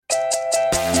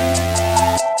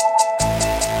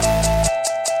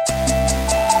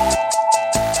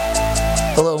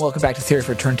and welcome back to Theory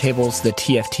for Turntables, the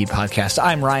TFT podcast.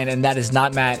 I'm Ryan, and that is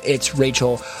not Matt, it's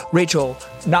Rachel. Rachel,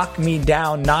 knock me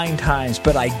down 9 times,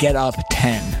 but I get up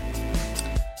 10.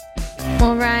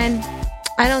 Well, Ryan,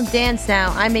 I don't dance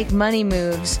now. I make money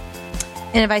moves.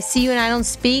 And if I see you and I don't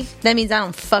speak, that means I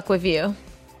don't fuck with you.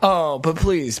 Oh, but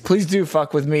please do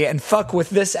fuck with me and fuck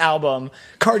with this album,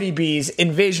 Cardi B's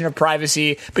Invasion of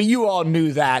Privacy. But you all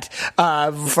knew that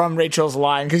from Rachel's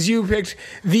line, because you picked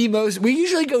the most. We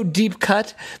usually go deep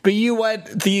cut, but you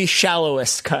went the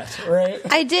shallowest cut, right?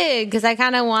 I did, because I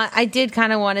did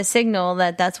kind of want to signal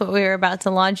that that's what we were about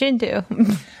to launch into.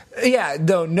 Yeah,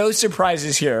 no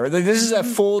surprises here. This is a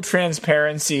full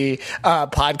transparency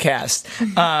podcast.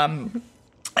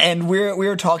 And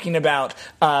we're talking about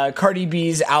Cardi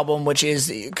B's album, which is,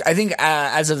 I think,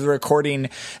 as of the recording,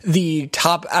 the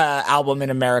top album in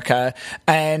America.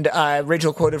 And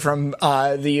Rachel quoted from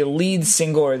the lead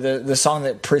single, or the song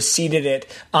that preceded it,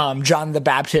 John the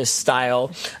Baptist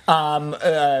style,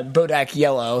 Bodak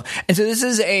Yellow. And so this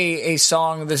is a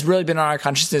song that's really been on our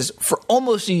consciousness for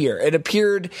almost a year. It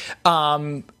appeared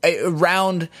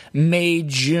around May,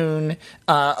 June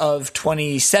of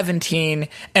 2017,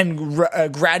 and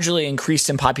gradually increased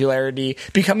in popularity,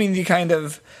 becoming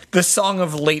the song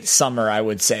of late summer, I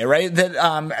would say, right? That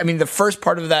the first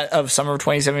part of summer of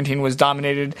 2017 was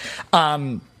dominated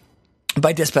by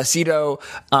Despacito.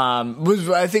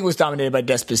 Was dominated by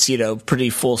Despacito, pretty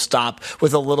full stop,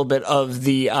 with a little bit of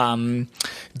the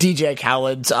DJ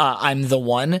Khaled's "I'm the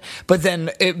One," but then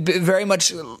it very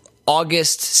much.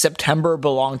 August, September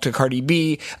belonged to Cardi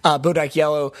B. Bodak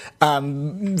Yellow,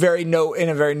 in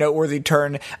a very noteworthy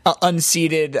turn,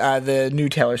 unseated the new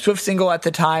Taylor Swift single at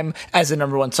the time as the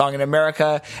number one song in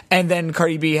America. And then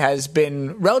Cardi B has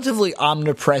been relatively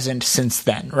omnipresent since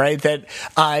then, right? That,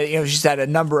 she's had a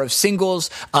number of singles,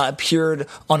 appeared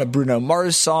on a Bruno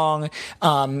Mars song,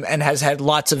 and has had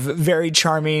lots of very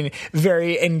charming,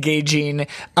 very engaging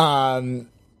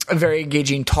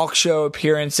talk show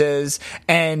appearinces,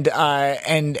 and that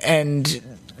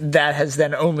has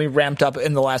then only ramped up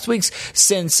in the last weeks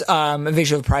since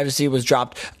Invasion of Privacy was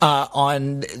dropped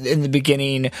in the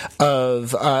beginning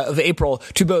of April,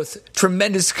 to both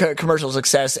tremendous commercial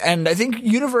success and I think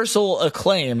universal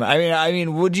acclaim. I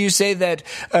mean, would you say that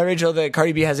Rachel, that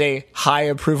Cardi B has a high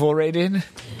approval rating?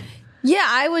 Yeah,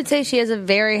 I would say she has a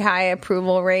very high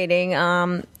approval rating.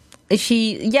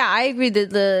 I agree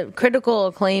that the critical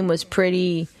acclaim was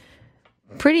pretty,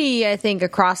 I think,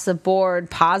 across the board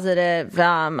positive.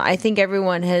 I think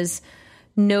everyone has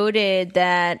noted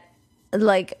that,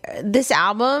 like, this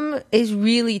album is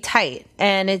really tight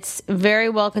and it's very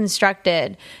well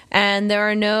constructed, and there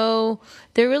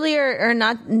really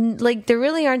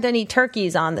aren't any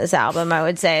turkeys on this album, I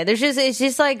would say. It's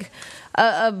just like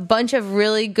a bunch of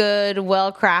really good,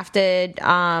 well crafted,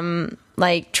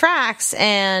 tracks,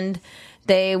 and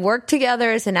they work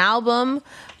together as an album.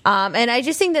 And I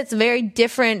just think that's very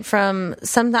different from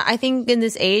I think in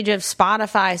this age of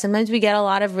Spotify, sometimes we get a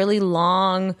lot of really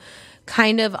long,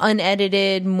 kind of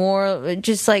unedited, more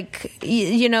just like,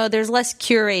 there's less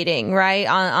curating, right?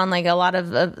 On like a lot of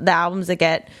the albums that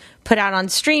get put out on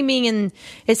streaming, and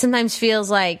it sometimes feels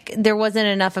like there wasn't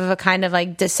enough of a kind of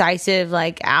like decisive,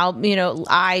 like,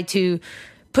 eye to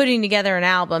putting together an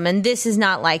album. And this is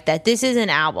not like that. This is an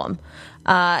album.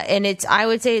 And I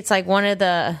would say it's like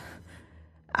it's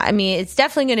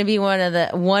definitely going to be one of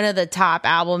the top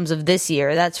albums of this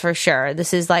year. That's for sure.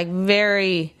 This is like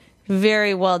very,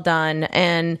 very well done.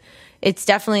 And it's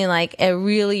definitely like a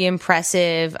really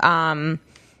impressive,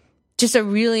 just a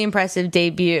really impressive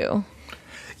debut.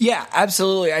 Yeah,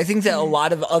 absolutely. I think that a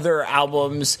lot of other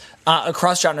albums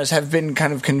across genres have been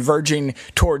kind of converging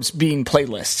towards being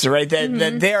playlists, right?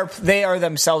 That they are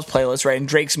themselves playlists, right? And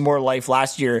Drake's More Life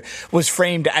last year was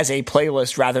framed as a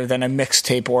playlist rather than a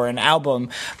mixtape or an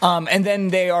album. And then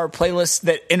they are playlists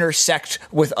that intersect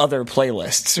with other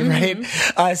playlists, right?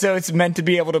 So it's meant to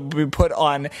be able to be put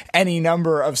on any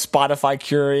number of Spotify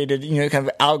curated, kind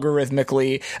of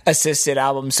algorithmically assisted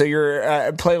albums. So your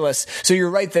playlists. So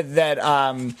you're right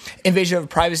that Invasion of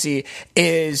Privacy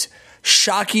is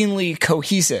shockingly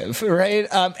cohesive, right?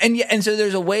 And so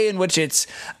there's a way in which it's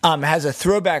has a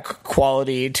throwback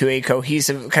quality to a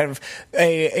cohesive kind of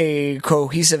a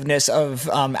cohesiveness of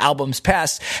albums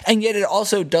past, and yet it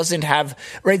also doesn't have,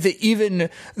 right, that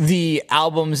even the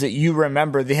albums that you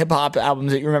remember, the hip hop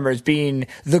albums that you remember as being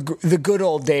the good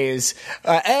old days,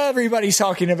 everybody's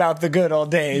talking about the good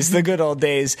old days,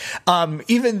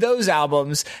 even those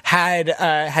albums had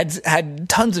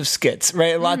tons of skits,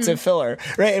 right? Lots of filler,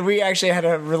 right? And we actually had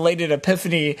a related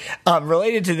epiphany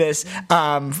related to this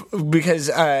because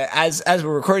as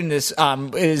we're recording this,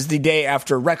 it is the day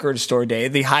after Record Store Day,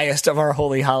 the highest of our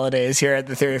holy holidays here at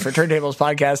the Theory for Turntables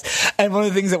podcast. And one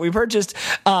of the things that we purchased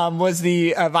was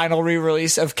the vinyl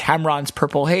re-release of Cameron's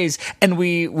Purple Haze, and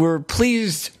we were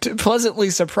pleasantly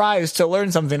surprised to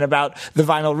learn something about the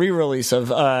vinyl re-release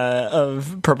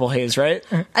of Purple Haze, right?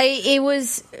 It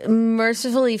was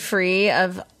mercifully free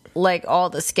of like all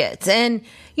the skits. And,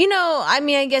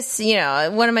 I guess,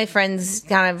 one of my friends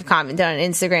kind of commented on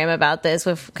Instagram about this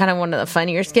with kind of one of the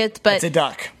funnier skits, but it's a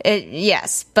duck.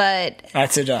 Yes, but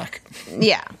that's a duck.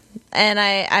 Yeah. And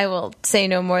I will say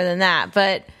no more than that.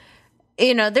 But,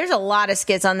 there's a lot of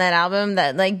skits on that album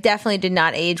that like definitely did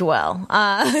not age well.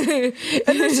 And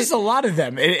there's just a lot of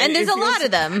them. There's a lot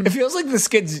of them. It feels like the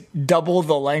skits double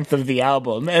the length of the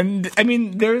album. And I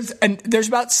mean, there's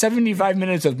about 75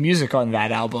 minutes of music on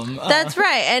that album. That's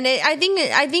right. And I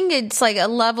think it's like a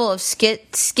level of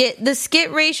skit. The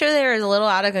skit ratio there is a little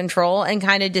out of control and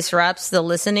kind of disrupts the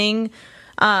listening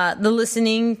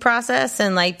process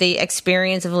and like the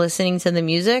experience of listening to the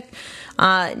music.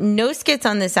 No skits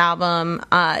on this album.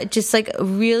 Just like a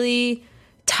really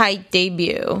tight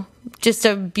debut. Just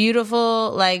a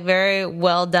beautiful, like very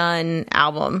well done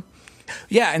album.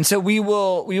 Yeah, and so we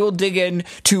will dig in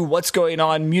to what's going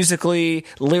on musically,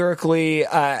 lyrically,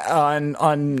 on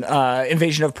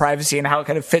Invasion of Privacy and how it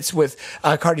kind of fits with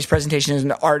Cardi's presentation as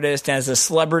an artist and as a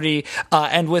celebrity,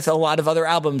 and with a lot of other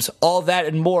albums. All that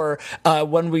and more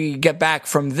when we get back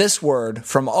from this word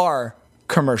from our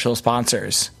commercial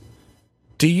sponsors.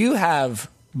 Do you have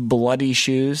bloody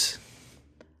shoes?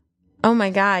 Oh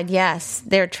my God, yes.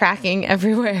 They're tracking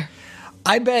everywhere.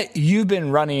 I bet you've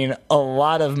been running a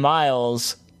lot of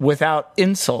miles without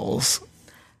insoles.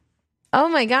 Oh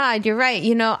my God, you're right.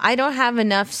 I don't have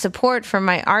enough support for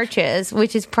my arches,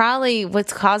 which is probably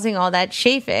what's causing all that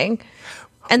chafing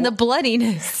and the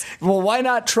bloodiness. Well, why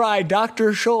not try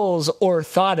Dr. Scholl's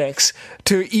orthotics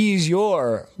to ease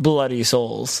your bloody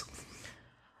soles?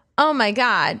 Oh my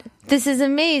God, this is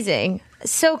amazing.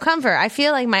 So comfort. I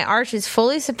feel like my arch is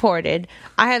fully supported.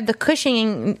 I have the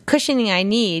cushioning I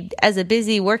need as a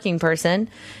busy working person,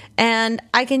 and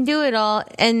I can do it all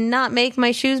and not make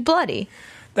my shoes bloody.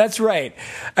 That's right.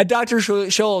 At Dr.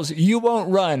 Scholl's, you won't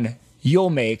run,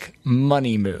 you'll make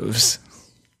money moves.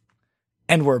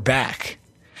 And we're back.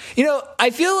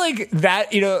 I feel like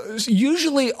that,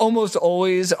 usually almost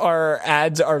always our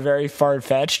ads are very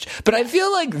far-fetched, but I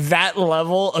feel like that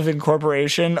level of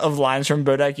incorporation of lines from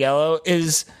Bodak Yellow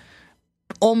is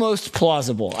almost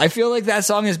plausible. I feel like that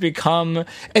song has become,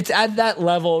 it's at that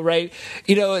level, right?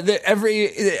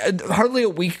 Hardly a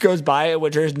week goes by in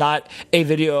which there's not a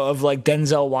video of like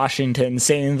Denzel Washington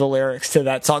saying the lyrics to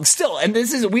that song still. And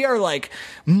we are like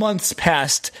months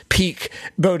past peak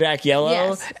Bodak Yellow.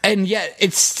 Yes. And yet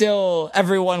it's still,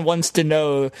 everyone wants to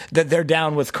know that they're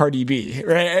down with Cardi B,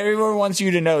 right? Everyone wants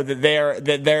you to know that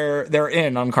they're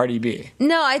in on Cardi B.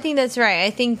 No, I think that's right.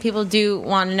 I think people do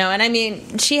want to know. And I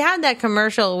mean, she had that commercial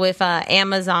with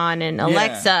Amazon and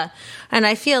Alexa, Yeah. And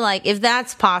I feel like if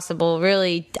that's possible,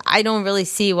 really, I don't really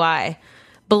see why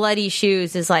bloody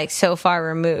shoes is like so far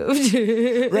removed.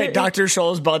 Right, Dr.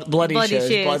 Scholl's bloody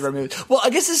shoes, blood removed. Well, I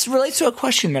guess this relates to a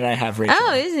question that I have, Rachel.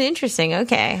 Oh, this is interesting.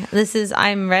 Okay,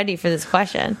 I'm ready for this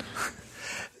question.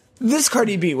 This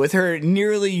Cardi B, with her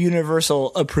nearly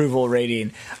universal approval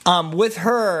rating, with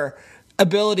her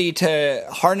ability to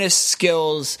harness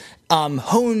skills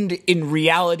honed in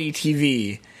reality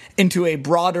TV into a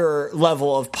broader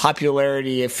level of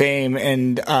popularity, fame,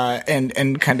 and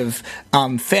kind of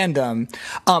fandom,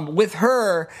 with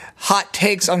her hot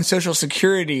takes on Social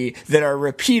Security that are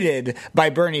repeated by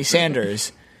Bernie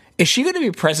Sanders, is she going to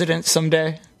be president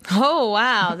someday? Oh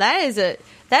wow, that is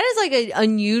like an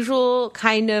unusual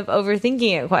kind of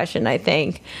overthinking a question, I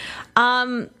think.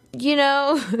 I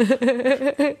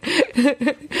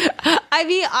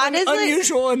mean, honestly,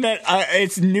 unusual in that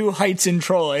it's new heights in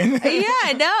trolling.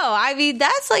 Yeah, no, I mean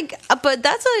that's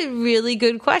a really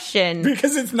good question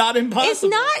because it's not impossible. It's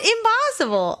not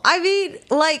impossible. I mean,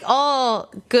 like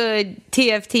all good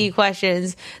TFT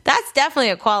questions, that's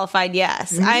definitely a qualified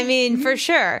yes. I mean, for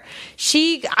sure,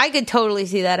 I could totally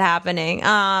see that happening.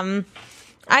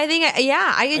 I think,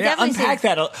 I could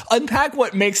definitely unpack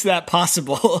what makes that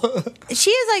possible. She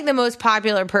is like the most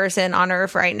popular person on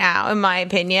earth right now, in my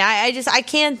opinion. I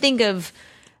can't think of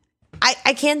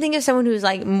someone who's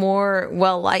like more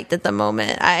well liked at the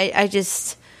moment.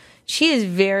 She is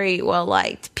very well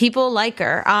liked. People like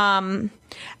her. And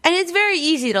it's very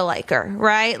easy to like her,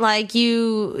 right? Like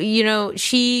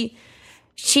she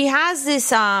has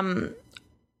this,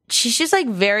 she's just like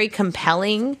very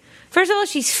compelling first of all,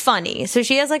 she's funny. So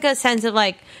she has like a sense of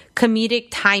like comedic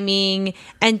timing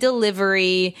and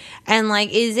delivery, and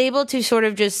like is able to sort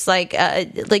of just like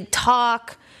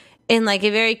talk in like a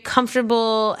very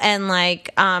comfortable and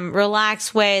like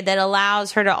relaxed way that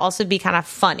allows her to also be kind of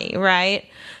funny, right?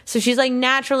 So she's like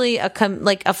naturally a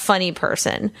funny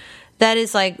person. That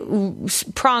is like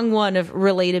prong one of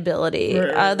relatability,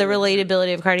 the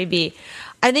relatability of Cardi B.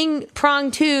 I think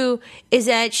prong two is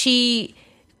that she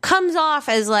comes off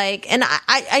as like, and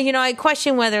I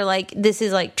question whether like this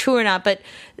is like true or not, but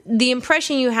the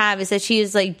impression you have is that she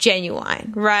is like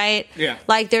genuine, right? Yeah.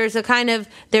 Like there's an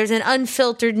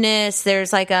unfilteredness,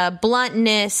 there's like a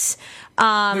bluntness.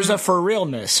 There's a for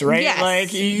realness, right? Yes.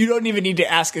 Like you don't even need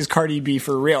to ask, is Cardi B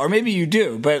for real? Or maybe you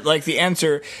do, but like the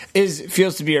answer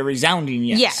feels to be a resounding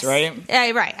yes, right?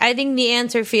 Right. I think the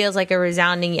answer feels like a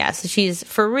resounding yes. She's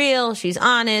for real, she's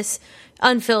honest,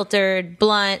 unfiltered,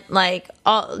 blunt, like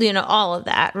all of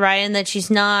that, right? And that she's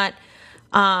not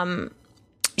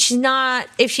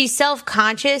if she's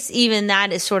self-conscious, even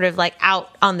that is sort of like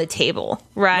out on the table,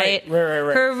 right?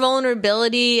 Right. Her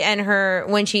vulnerability and her,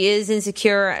 when she is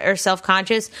insecure or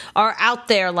self-conscious, are out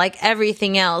there like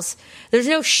everything else. There's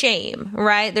no shame,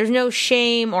 right? There's no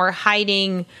shame or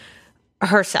hiding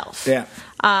herself. Yeah.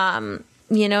 And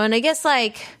I guess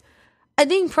like, I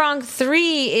think prong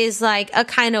three is like a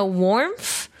kind of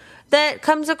warmth that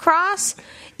comes across.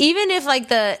 Even if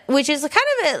like which is kind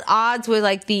of at odds with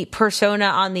like the persona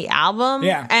on the album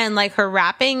and like her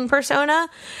rapping persona,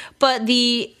 but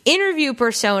the interview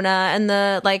persona and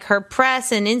the like her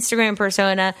press and Instagram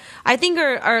persona, I think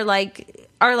are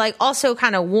also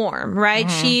kind of warm, right?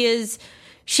 Mm-hmm.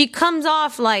 She comes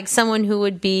off like someone who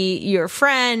would be your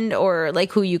friend or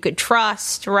like who you could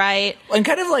trust, right? And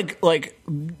kind of like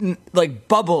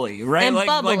bubbly, right? And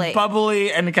like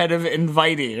bubbly and kind of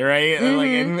inviting, right?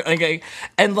 Mm-hmm.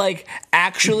 And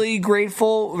actually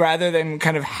grateful rather than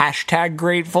kind of hashtag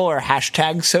grateful or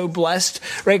hashtag so blessed,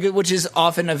 right? Which is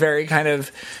often a very kind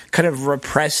of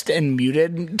repressed and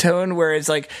muted tone, whereas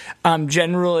like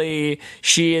generally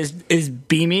she is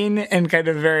beaming and kind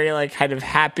of very like kind of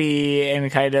happy and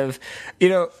kind of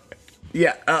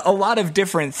a lot of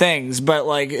different things, but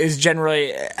like is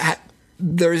generally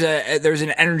there's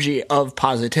an energy of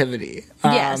positivity.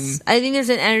 Yes, I think there's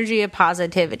an energy of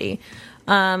positivity.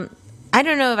 I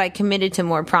don't know if I committed to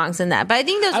more prongs than that, but I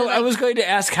think those. I was going to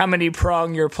ask how many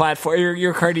prong your platform,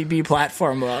 your Cardi B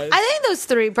platform was. I think those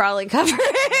three probably cover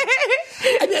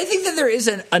it. I mean, I think that there is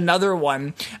another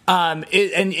one, and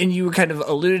you kind of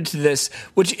alluded to this,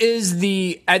 which is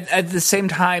at the same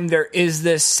time there is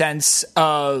this sense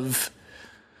of.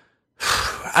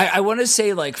 I want to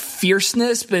say like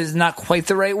fierceness, but it's not quite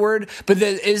the right word. But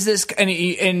there is this,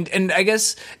 and I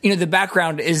guess the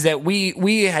background is that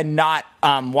we had not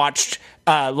watched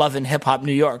Love and Hip Hop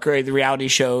New York, right? The reality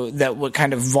show that what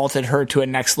kind of vaulted her to a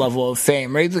next level of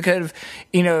fame, right? The kind of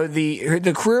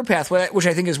the career path, which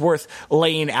I think is worth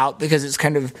laying out because it's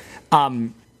kind of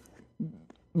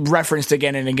referenced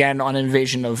again and again on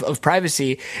Invasion of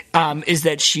Privacy, is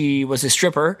that she was a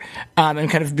stripper and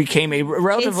kind of became a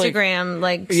relatively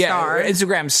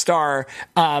Instagram star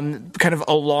kind of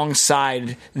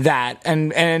alongside that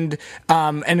and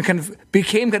kind of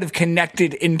became kind of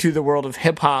connected into the world of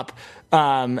hip hop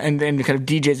and kind of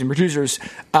DJs and producers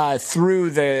through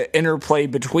the interplay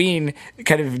between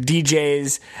kind of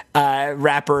DJs,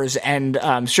 rappers,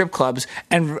 and strip clubs.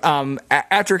 And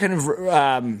after kind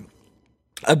of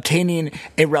obtaining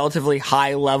a relatively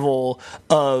high level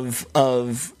of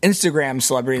Instagram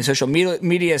celebrity and social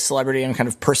media celebrity and kind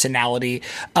of personality,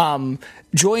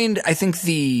 joined, I think,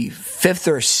 the 5th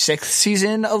or 6th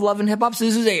season of Love and Hip Hop. So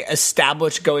this is a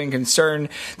established going concern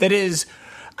that is,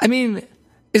 I mean,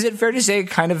 is it fair to say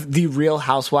kind of the Real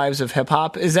Housewives of hip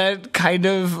hop? Is that kind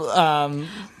of... Well,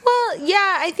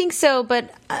 yeah, I think so.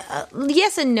 But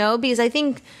yes and no, because I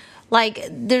think... Like,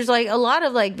 there's, like, a lot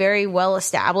of, like, very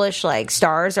well-established, like,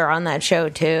 stars are on that show,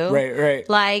 too. Right.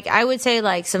 Like, I would say,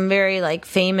 like, some very, like,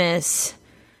 famous,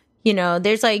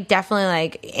 there's, like, definitely,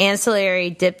 like,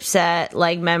 ancillary Dipset,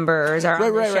 like, members are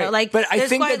on the show. Right. Like, but I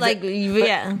think quite,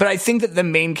 But I think that the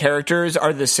main characters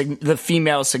are the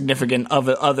female significant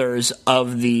others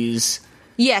of these...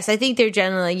 Yes, I think they're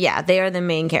generally, they are the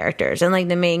main characters and like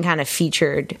the main kind of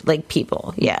featured like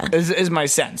people. Yeah, is my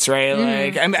sense, right?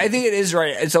 Like, I mean, I think it is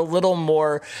right. It's a little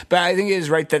more, but I think it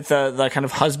is right that the kind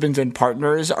of husbands and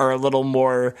partners are have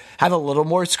a little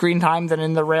more screen time than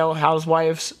in the Real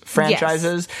Housewives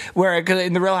franchises. Yes. Where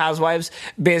in the Real Housewives,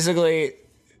 basically,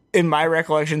 in my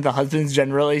recollection, the husbands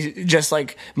generally just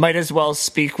like might as well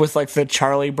speak with like the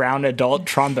Charlie Brown adult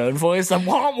trombone voice, like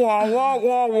wah wah wah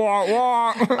wah wah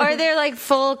wah. Or they're like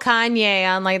full Kanye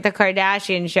on like the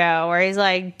Kardashian show, where he's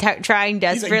like trying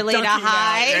desperately to hide.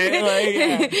 Out, right?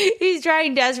 Like, yeah. He's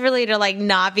trying desperately to like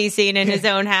not be seen in his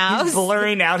own house. He's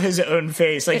blurring out his own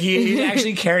face, like he's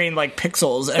actually carrying like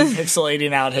pixels and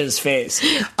pixelating out his face.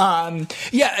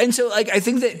 Yeah, and so like I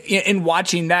think that in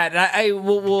watching that, and I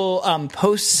will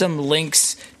post some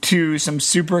links to some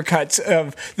supercuts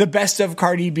of the best of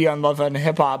Cardi B on Love and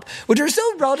Hip Hop, which are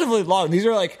still relatively long. These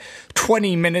are like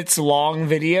 20 minutes long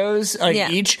videos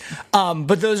each,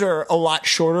 but those are a lot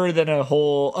shorter than a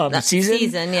whole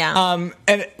season.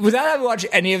 And without having watched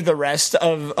any of the rest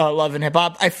of Love and Hip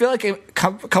Hop, I feel like I'm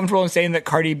comfortable in saying that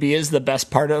Cardi B is the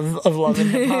best part of Love and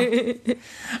Hip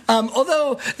Hop.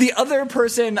 Although the other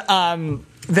person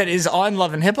that is on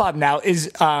Love and Hip Hop now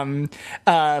is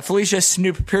Felicia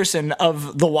Snoop Pearson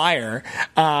of The Wire.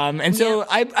 And so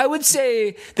I would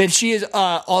say that she is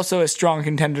also a strong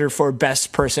contender for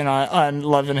best person on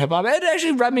Love and Hip Hop. And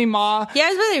actually Remy Ma. Yeah, I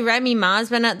was really Remy Ma's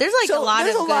been up. There's like a lot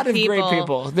of great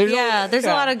people. There's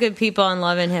a lot of good people on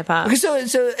Love and Hip Hop. So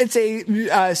it's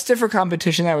a stiffer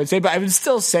competition, I would say, but I would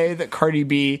still say that Cardi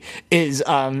B is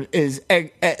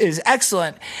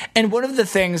excellent. And one of the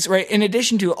things, right, in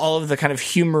addition to all of the kind of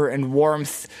humor and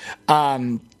warmth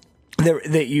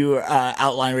that you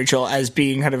outline, Rachel, as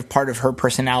being kind of part of her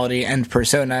personality and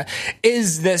persona,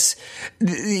 is this,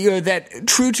 that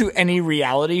true to any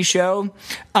reality show,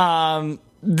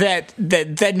 that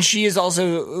then she is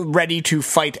also ready to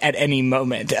fight at any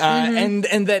moment, and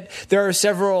that there are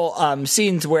several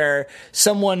scenes where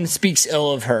someone speaks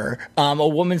ill of her, a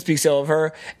woman speaks ill of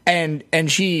her, and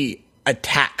she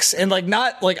attacks, and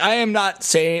not I am not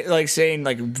saying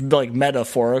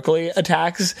metaphorically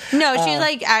attacks. No, she's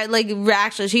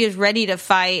actually she is ready to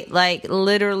fight, like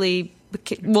literally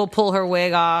will pull her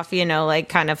wig off,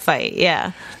 kind of fight.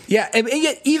 Yeah, and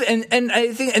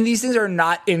I think, and these things are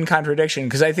not in contradiction,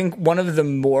 because I think one of the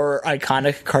more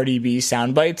iconic Cardi B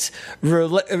sound bites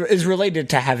is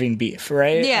related to having beef,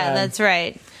 right? Yeah, that's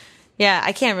right. Yeah,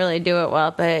 I can't really do it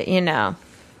well, but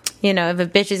if a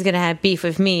bitch is going to have beef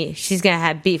with me, she's going to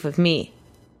have beef with me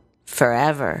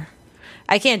forever.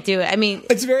 I can't do it. I mean,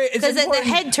 it's because the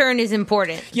head turn is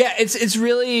important. Yeah, it's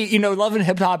really, Love and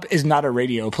Hip Hop is not a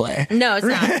radio play. No, it's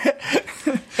not.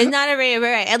 It's not a radio,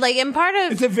 right? And and part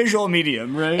of it's a visual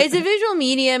medium, right? It's a visual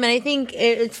medium, and I think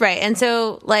it's right. And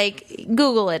so,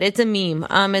 Google it. It's a meme.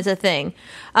 It's a thing.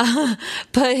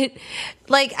 But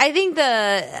I think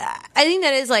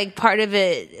that is part of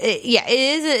it. It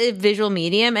is a visual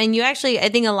medium, and I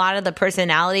think a lot of the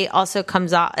personality also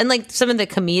comes off, and some of the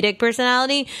comedic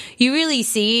personality you really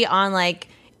see on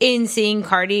in seeing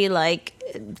Cardi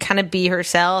kind of be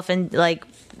herself and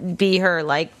be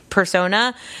her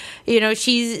persona.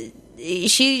 She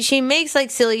makes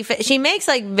silly she makes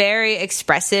very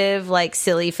expressive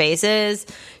silly faces.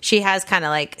 She has kind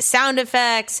of sound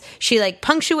effects. She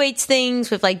punctuates things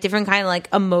with different kind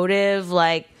of emotive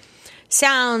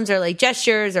sounds or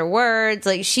gestures or words.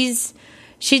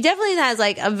 She definitely has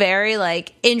a very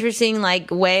interesting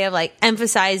way of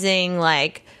emphasizing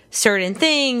certain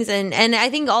things, and I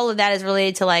think all of that is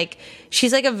related to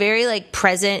she's a very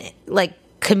present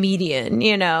comedian,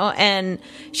 and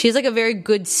she has a very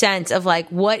good sense of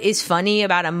what is funny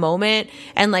about a moment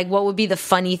and what would be the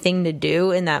funny thing to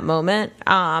do in that moment.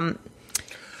 Well,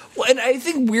 and I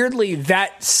think weirdly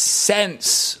that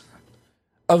sense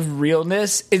of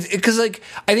realness is because I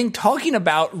think talking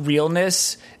about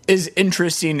realness is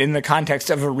interesting in the context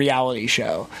of a reality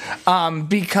show,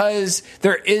 because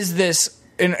there is this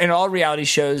in all reality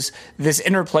shows, this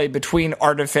interplay between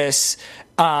artifice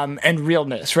and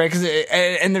realness, right?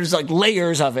 And there's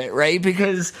layers of it, right?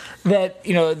 Because that,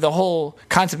 the whole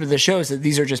concept of the show is that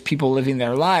these are just people living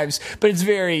their lives, but it's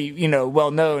very,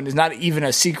 well known. It's not even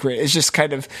a secret. It's just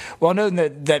kind of well known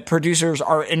that producers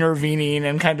are intervening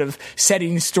and kind of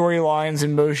setting storylines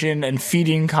in motion and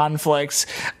feeding conflicts,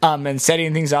 and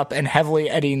setting things up and heavily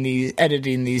editing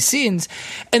these scenes.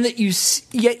 And that you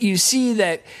see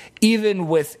that even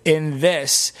within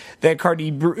this, that Cardi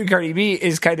B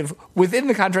is kind of within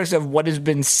the context of what has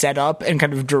been set up and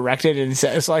kind of directed and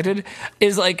selected,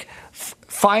 is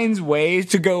finds ways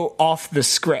to go off the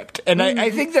script. And I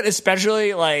think that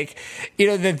especially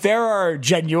that there are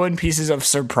genuine pieces of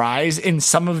surprise in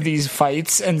some of these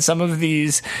fights and some of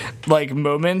these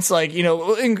moments,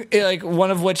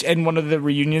 one of which, and one of the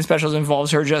reunion specials involves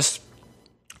her just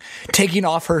taking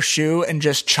off her shoe and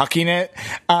just chucking it,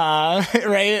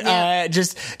 right? Yeah.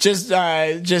 Just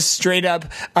straight up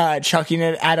chucking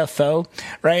it at a foe,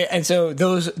 right? And so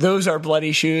those are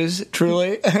bloody shoes,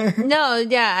 truly. No,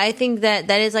 yeah, I think that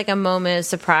is like a moment of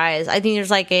surprise. I think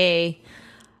there's like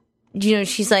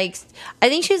she's like, I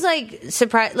think she's like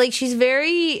surprised, like she's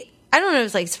very, I don't know if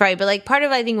it's like surprised, but like part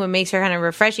of I think what makes her kind of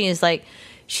refreshing is like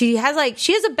she has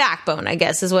a backbone, I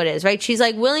guess is what it is, right? She's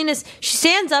like willingness, she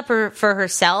stands up for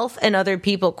herself and other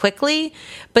people quickly,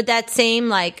 but that same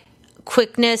like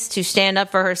quickness to stand up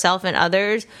for herself and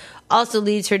others also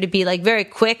leads her to be like very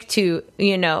quick to,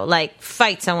 like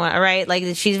fight someone, right?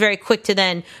 Like she's very quick to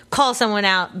then call someone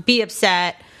out, be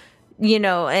upset,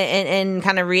 and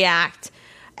kind of react.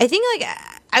 I think like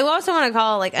I also want to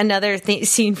call like another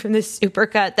scene from this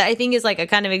supercut that I think is like a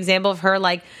kind of example of her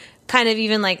like kind of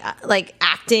even like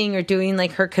acting or doing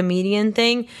like her comedian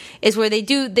thing is where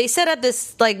they set up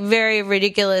this like very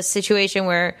ridiculous situation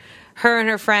where her and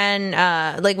her friend,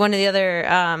 like one of the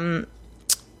other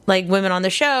like women on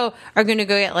the show are going to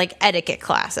go get like etiquette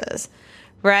classes.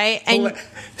 Right? And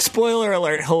spoiler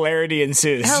alert, hilarity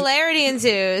ensues.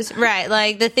 Right.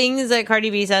 Like the things that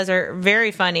Cardi B says are very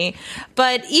funny.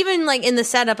 But even like in the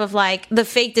setup of like the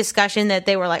fake discussion that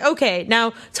they were like, okay,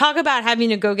 now talk about having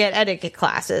to go get etiquette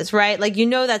classes, right? Like,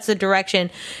 that's the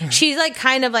direction. She's like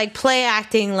kind of like play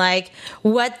acting like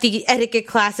what the etiquette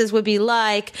classes would be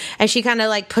like. And she kind of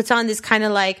like puts on this kind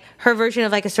of like her version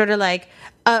of like a sort of like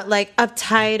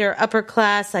uptight or upper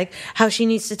class, like how she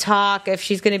needs to talk if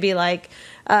she's going to be like,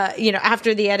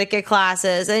 after the etiquette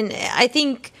classes. And I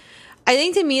think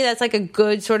to me, that's like a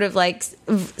good sort of like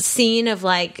scene of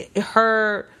like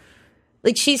her,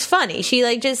 like she's funny. She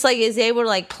like just like is able to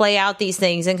like play out these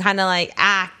things and kind of like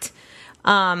act,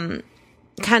 kind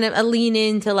of lean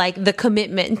into like the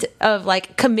commitment of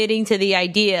like committing to the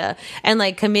idea and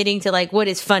like committing to like what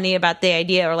is funny about the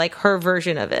idea or like her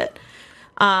version of it.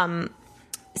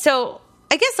 So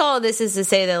I guess all of this is to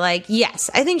say that, like, yes,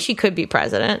 I think she could be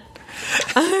president.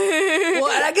 Well,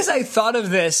 and I guess I thought of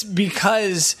this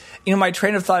because, my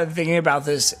train of thought of thinking about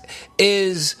this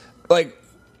is, like,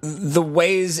 the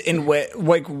ways in which,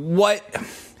 like, what...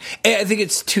 I think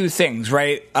it's two things,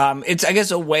 right? It's, I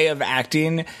guess, a way of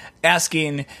asking,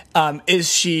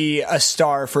 is she a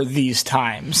star for these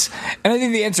times? And I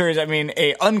think the answer is,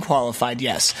 a unqualified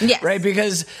yes. Yes. Right?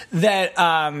 Because that,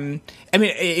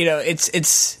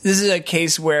 this is a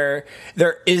case where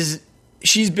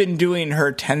she's been doing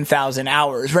her 10,000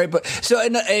 hours, right? But so,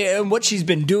 and what she's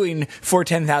been doing for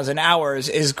 10,000 hours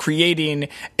is creating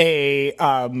a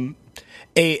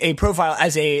profile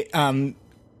as an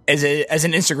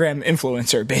Instagram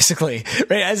influencer, basically,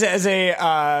 right? As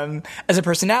a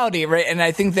personality, right? And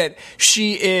I think that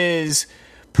she is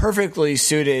perfectly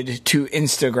suited to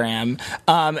Instagram,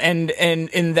 and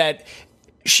in that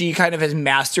she kind of has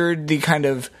mastered the kind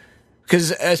of,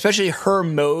 because especially her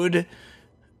mode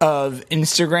of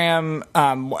Instagram,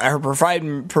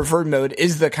 her preferred mode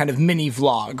is the kind of mini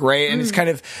vlog, right? And it's kind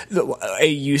of a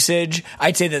usage,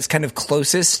 I'd say, that's kind of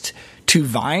closest to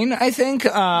Vine, I think,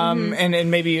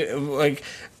 and maybe like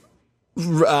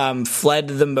fled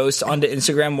the most onto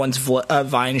Instagram once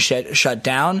Vine shut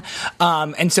down,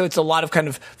 and so it's a lot of kind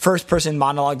of first person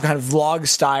monologue, kind of vlog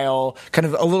style, kind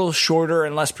of a little shorter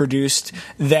and less produced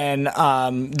than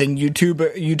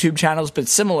YouTube channels, but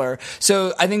similar.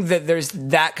 So I think that there's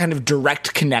that kind of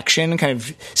direct connection, kind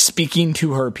of speaking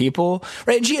to her people,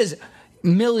 right? And she has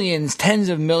millions, tens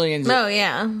of millions. Oh,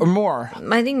 yeah. Or more.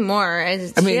 I think more.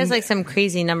 She has like some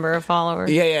crazy number of followers.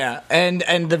 Yeah. And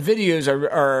the videos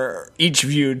are each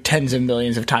viewed tens of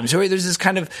millions of times. So there's this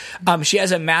kind of, she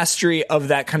has a mastery of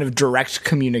that kind of direct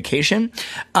communication,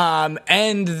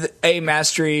 and a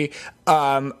mastery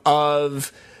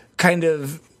of kind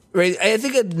of, right, I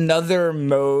think another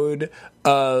mode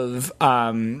of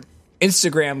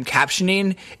Instagram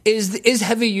captioning is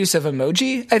heavy use of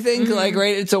emoji, I think. Like,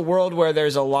 right, it's a world where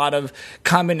there's a lot of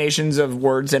combinations of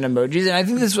words and emojis, and I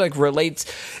think this like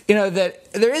relates,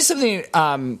 that there is something,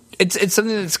 it's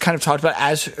something that's kind of talked about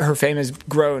as her fame has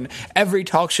grown. Every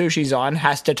talk show she's on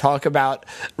has to talk about,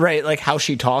 right, like how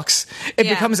she talks. It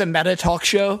becomes a meta talk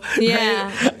show.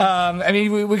 Yeah. Right?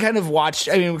 We kind of watched,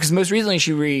 because most recently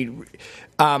she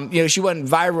she went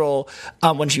viral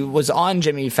when she was on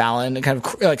Jimmy Fallon, and kind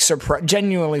of like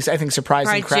genuinely, I think,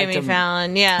 surprised and cracked Jimmy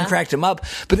Fallon, yeah, cracked him up.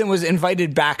 But then was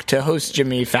invited back to host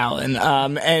Jimmy Fallon.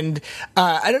 And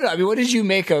I don't know. What did you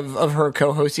make of her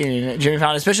co-hosting Jimmy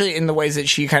Fallon, especially in the ways that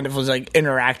she kind of was like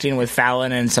interacting with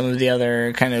Fallon and some of the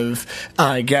other kind of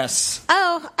guests?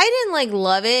 Oh, I didn't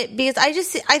love it because I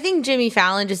think Jimmy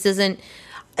Fallon just doesn't.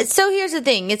 So here's the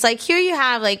thing. It's like, here you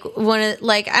have like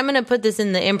I'm going to put this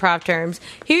in the improv terms.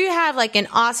 Here you have like an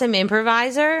awesome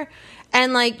improviser,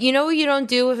 and like, you know what you don't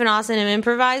do with an awesome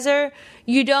improviser?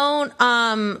 You don't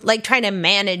like try to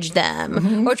manage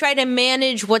them or try to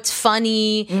manage what's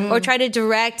funny or try to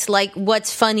direct like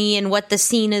what's funny and what the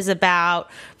scene is about,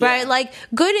 right? Yeah. Like,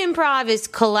 good improv is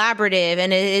collaborative,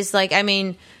 and it is like, I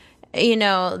mean, you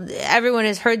know, everyone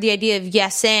has heard the idea of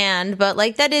yes and, but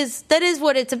like that is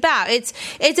what it's about. It's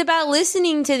about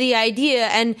listening to the idea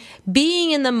and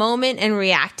being in the moment and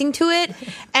reacting to it.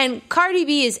 And Cardi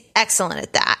B is excellent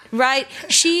at that, right?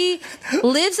 She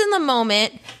lives in the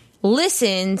moment,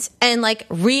 listens, and like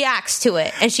reacts to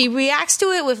it, and she reacts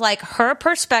to it with like her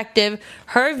perspective,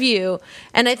 her view.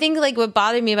 And I think like what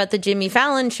bothered me about the Jimmy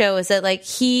Fallon show is that like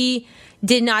he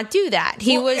did not do that.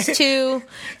 He was too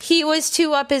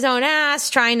up his own ass,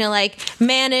 trying to like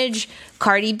manage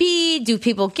Cardi B. Do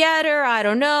people get her? I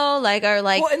don't know. Like, or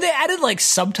like, well, and they added like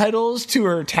subtitles to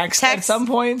her text at some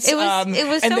points. It was and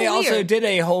so they weird. also did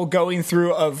a whole going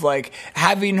through of like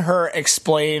having her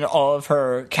explain all of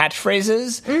her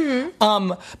catchphrases.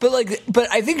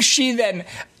 But I think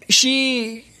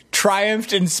she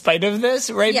triumphed in spite of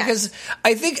this, right? Yes. Because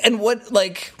I think, and what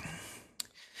like.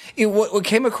 What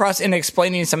came across in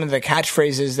explaining some of the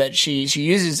catchphrases that she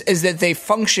uses is that they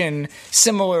function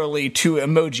similarly to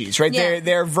emojis, right? Yeah.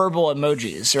 They're verbal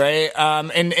emojis, right?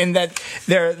 And that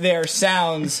they're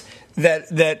sounds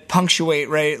that punctuate,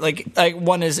 right? Like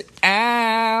one is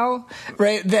ow,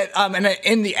 right? That and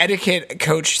in the etiquette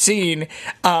coach scene,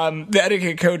 the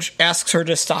etiquette coach asks her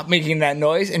to stop making that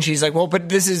noise, and she's like, "Well, but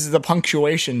this is the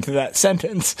punctuation to that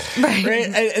sentence,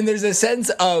 right?" And there's a sense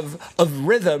of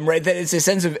rhythm, right? That it's a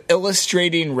sense of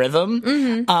illustrating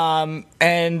rhythm, and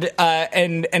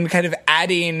kind of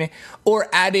adding.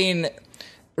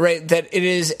 Right, that it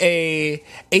is a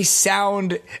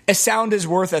sound. A sound is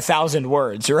worth 1,000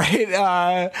 words, right?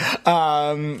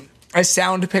 A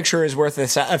sound picture is worth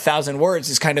 1,000 words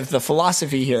is kind of the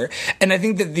philosophy here, and I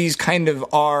think that these kind of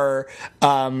are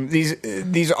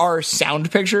these are sound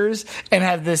pictures and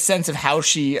have this sense of how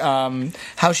she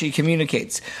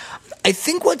communicates. I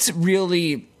think what's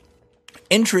really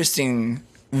interesting,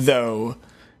 though,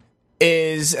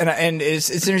 is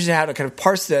it's interesting how to kind of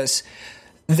parse this,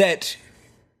 that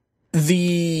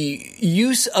the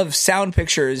use of sound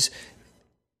pictures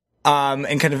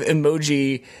and kind of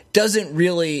emoji doesn't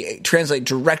really translate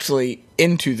directly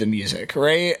into the music,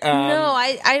 right? No,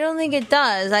 I don't think it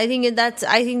does. I think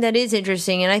that is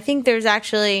interesting, and I think there's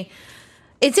actually,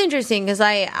 it's interesting because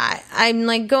I'm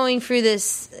like going through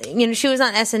this. You know, she was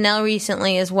on SNL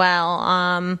recently as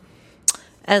well,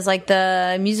 as like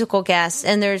the musical guest,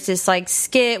 and there's this like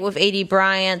skit with A.D.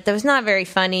 Bryant that was not very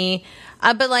funny.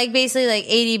 But like basically like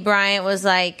A.D. Bryant was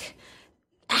like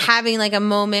having like a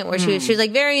moment where she was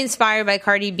like very inspired by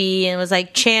Cardi B and was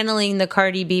like channeling the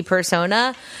Cardi B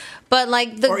persona. But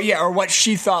like or what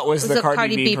she thought was the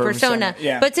Cardi B persona.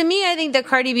 Yeah. But to me, I think the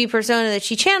Cardi B persona that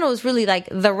she channeled was really like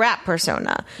the rap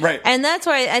persona. Right. And that's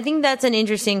why I think that's an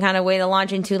interesting kind of way to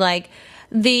launch into like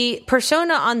the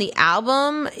persona on the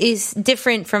album is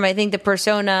different from, I think, the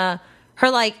persona, her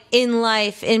like in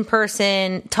life, in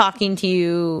person, talking to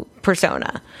you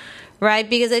persona, right?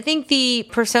 Because I think the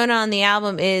persona on the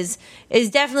album is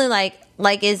definitely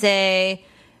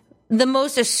the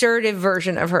most assertive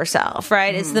version of herself,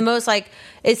 right? It's the most like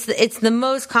it's the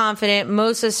most confident,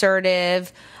 most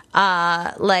assertive,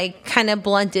 like kind of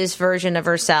bluntest version of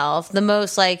herself, the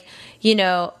most like, you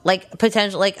know, like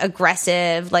potential like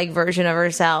aggressive like version of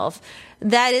herself.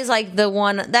 That is like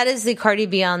that is the Cardi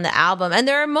B on the album. And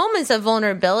there are moments of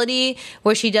vulnerability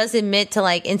where she does admit to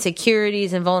like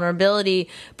insecurities and vulnerability,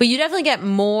 but you definitely get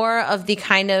more of the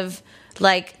kind of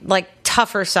like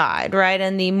tougher side, right?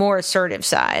 And the more assertive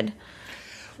side.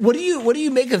 What do you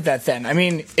make of that then? I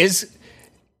mean, is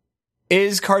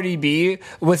Cardi B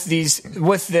with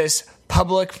this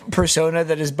public persona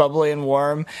that is bubbly and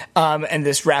warm, and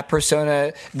this rap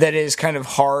persona that is kind of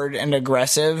hard and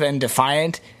aggressive and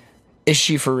defiant, is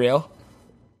she for real?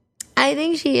 I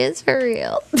think she is for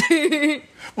real.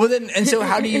 Well then, and so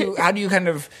how do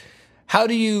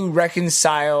you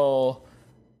reconcile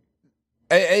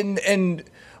and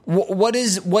what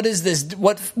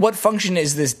function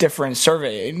is this difference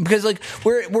serving? Because like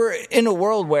we're in a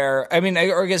world where, I mean,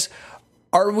 I guess,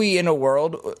 are we in a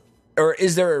world, or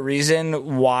is there a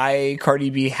reason why Cardi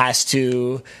B has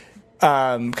to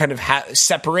kind of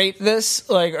separate this,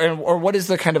 like, or what is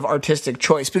the kind of artistic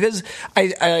choice? Because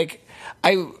I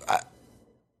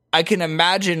can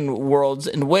imagine worlds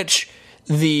in which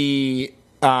I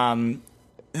can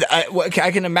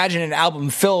imagine an album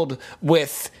filled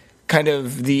with kind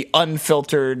of the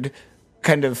unfiltered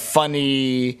kind of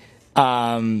funny,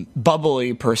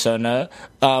 bubbly persona,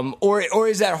 or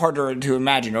is that harder to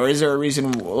imagine, or is there a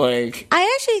reason like?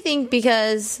 I actually think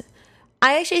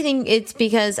it's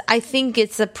because I think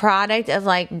it's a product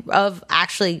of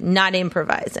actually not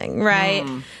improvising, right?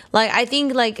 Like I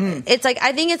think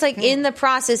it's in the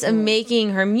process of making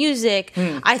her music.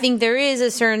 I think there is a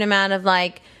certain amount of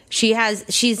like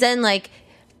she's then like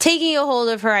taking a hold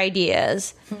of her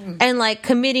ideas and like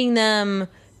committing them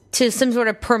to some sort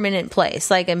of permanent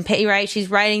place, like right? She's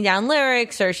writing down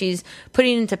lyrics or she's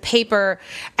putting it into paper,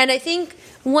 and I think.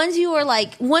 Once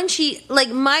she,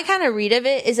 like, my kind of read of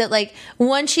it is that, like,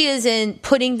 once she is in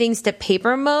putting things to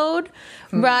paper mode,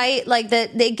 right, like,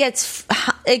 that it gets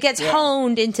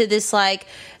honed into this, like,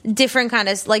 different kind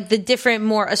of, like, the different,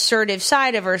 more assertive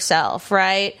side of herself,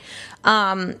 right?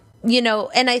 You know,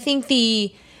 and I think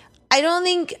I don't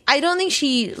think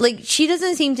she, like, she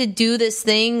doesn't seem to do this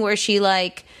thing where she,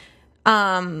 like,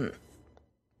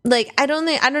 I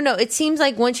don't know. It seems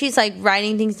like when she's like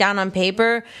writing things down on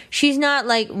paper, she's not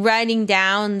like writing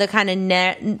down the kind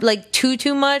of like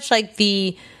too much. Like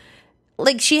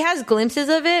she has glimpses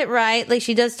of it, right? Like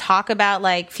she does talk about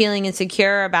like feeling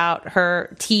insecure about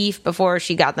her teeth before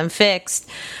she got them fixed.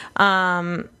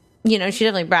 You know, she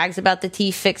definitely brags about the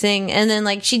teeth fixing. And then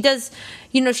like she does,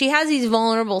 you know, she has these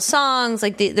vulnerable songs.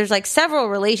 Like there's like several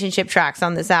relationship tracks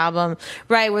on this album,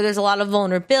 right? Where there's a lot of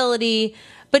vulnerability.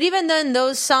 But even then,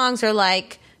 those songs are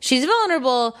like, she's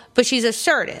vulnerable, but she's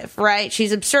assertive, right?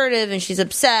 She's assertive and she's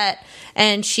upset,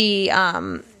 and she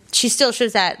still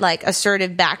shows that like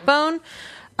assertive backbone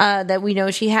that we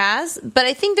know she has. But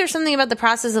I think there's something about the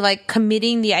process of like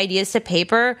committing the ideas to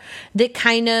paper that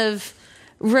kind of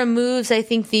removes, I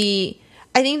think the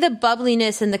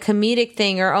bubbliness and the comedic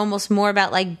thing are almost more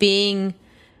about like being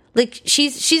like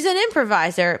she's an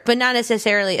improviser, but not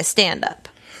necessarily a stand-up.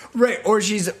 Right, or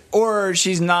she's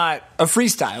not a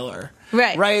freestyler.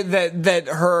 Right, that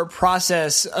her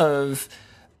process of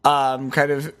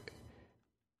kind of,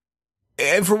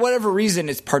 and for whatever reason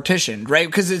it's partitioned, right?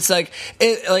 Because it's like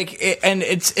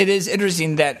it is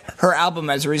interesting that her album,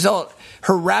 as a result,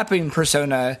 her rapping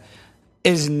persona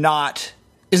is not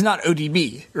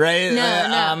ODB, right?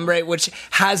 No. Right, which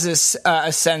has this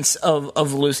a sense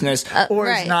of looseness, or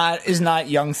right. is not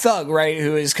Young Thug, right?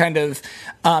 Who is kind of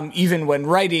even when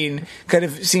writing, kind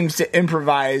of seems to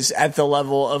improvise at the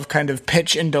level of kind of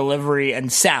pitch and delivery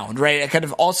and sound, right? It kind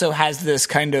of also has this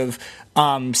kind of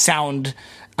sound.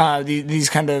 These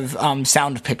kind of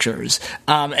sound pictures,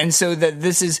 and so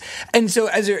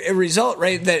as a result,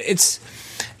 right? That it's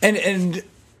and.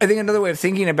 I think another way of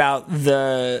thinking about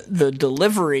the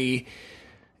delivery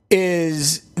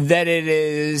is that it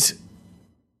is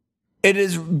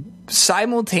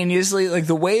simultaneously, like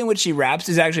the way in which she raps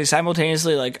is actually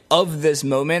simultaneously like of this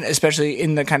moment, especially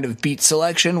in the kind of beat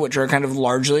selection, which are kind of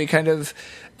largely kind of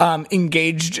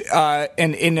engaged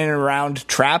and in and around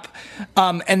trap,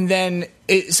 and then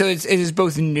it is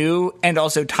both new and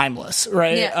also timeless,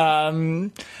 right? Yeah.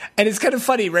 And it's kind of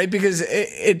funny, right? Because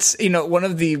it's, you know, one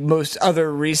of the most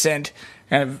other recent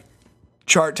kind of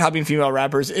chart-topping female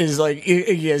rappers is like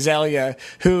Iggy Azalea,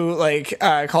 who like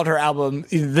called her album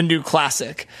the new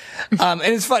classic. And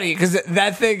it's funny because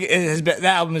that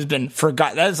album has been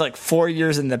forgotten. That is like 4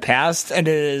 years in the past, and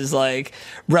it is like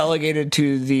relegated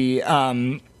to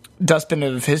the dustbin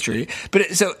of history.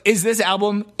 But so is this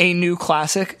album a new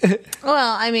classic?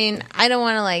 Well, I mean, I don't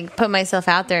want to like put myself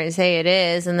out there and say it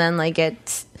is, and then like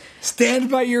it's. Stand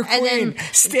by your queen.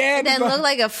 And then look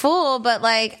like a fool, but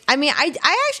like, I mean,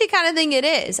 I actually kind of think it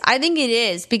is. I think it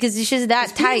is because it's just that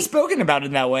tight. It's being spoken about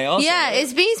in that way also. Yeah, right?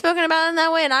 It's being spoken about in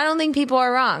that way, and I don't think people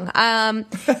are wrong.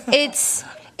 It's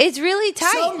really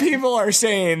tight. Some people are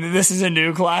saying that this is a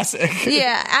new classic.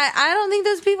 Yeah, I don't think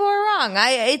those people are wrong.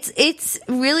 It's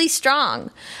really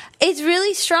strong. It's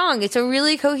really strong. It's a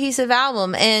really cohesive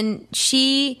album, and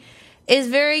she is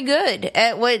very good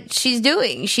at what she's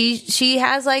doing. She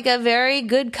has like a very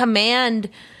good command.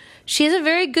 She has a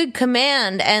very good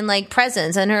command and like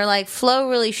presence, and her like flow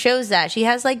really shows that. She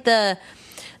has like the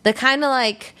kind of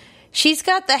like, she's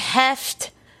got the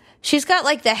heft. She's got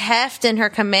like the heft in her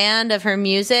command of her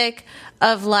music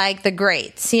of like the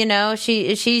greats, you know?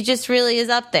 She just really is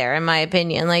up there in my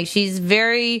opinion. Like she's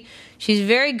very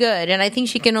good, and I think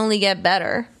she can only get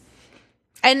better.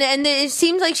 And it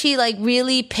seems like she like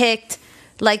really picked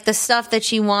like the stuff that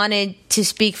she wanted to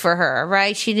speak for her,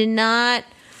 right? She did not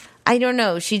I don't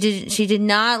know. She did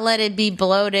not let it be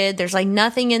bloated. There's like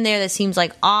nothing in there that seems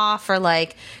like off or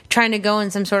like trying to go in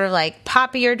some sort of like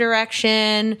poppier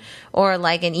direction or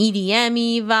like an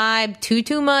EDM-y vibe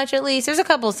too much at least. There's a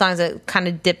couple of songs that kind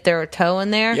of dip their toe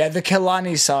in there. Yeah, the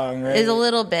Kehlani song, right? Is a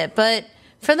little bit, but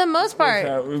for the most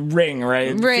part, Ring,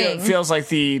 right? Ring feels like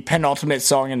the penultimate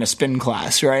song in a spin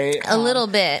class, right? A little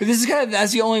bit. But this is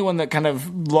that's the only one that kind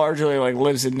of largely like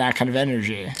lives in that kind of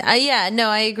energy. Yeah, no,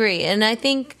 I agree, and I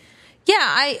think,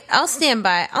 yeah, I'll stand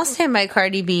by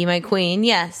Cardi B, my queen.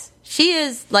 Yes, she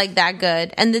is like that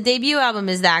good, and the debut album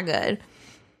is that good.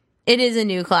 It is a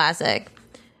new classic.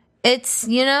 It's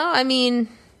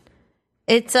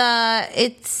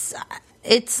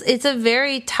it's a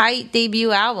very tight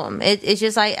debut album. It's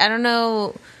just like, I don't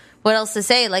know what else to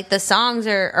say. Like, the songs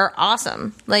are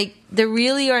awesome. Like, there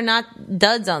really are not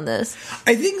duds on this.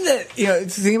 I think that, the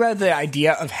thing about the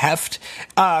idea of heft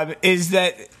is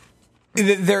that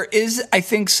there is, I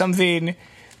think, something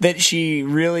that she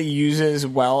really uses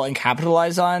well and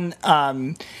capitalize on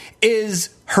is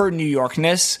her New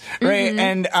Yorkness, right?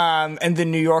 Mm-hmm. And the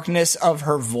New Yorkness of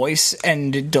her voice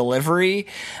and delivery,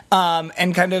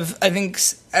 and kind of, I think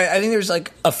there's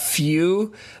like a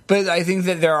few, but I think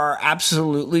that there are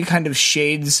absolutely kind of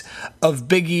shades of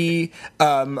Biggie,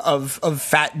 of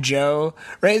Fat Joe,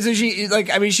 right? So she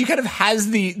kind of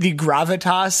has the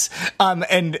gravitas,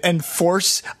 and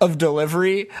force of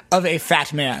delivery of a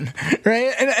fat man,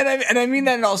 right? And I mean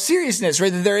that in all seriousness,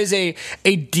 right? That there is a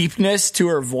deepness to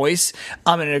her voice,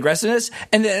 and an aggressiveness,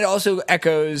 and then it also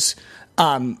echoes,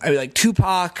 like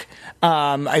Tupac,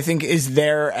 I think is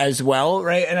there as well,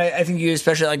 right? And I think you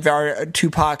especially like our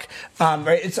Tupac,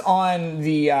 right? It's on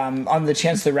the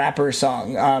Chance the Rapper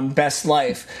song, Best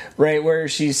Life, right? Where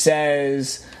she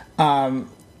says,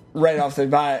 right off the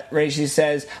bat, right? She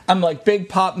says, "I'm like Big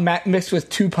Pop mixed with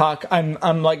Tupac.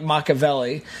 I'm like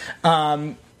Machiavelli."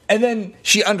 And then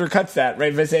she undercuts that,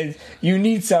 right, by saying, "You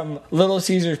need some Little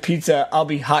Caesars pizza, I'll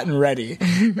be hot and ready."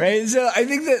 Right? So I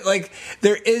think that, like,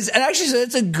 there is, and actually, so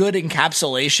that's a good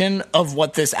encapsulation of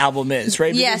what this album is,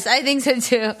 right? Yes, I think so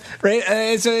too.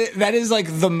 Right? So that is, like,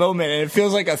 the moment, and it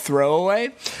feels like a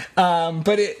throwaway.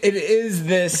 But it is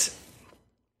this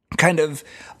kind of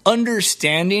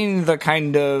understanding the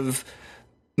kind of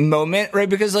moment, right?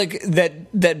 Because, like,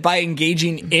 that by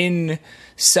engaging in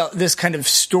this kind of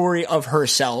story of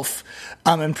herself,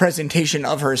 and presentation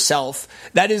of herself,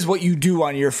 that is what you do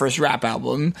on your first rap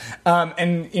album.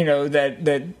 And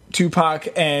that Tupac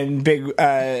and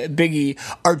Biggie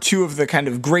are two of the kind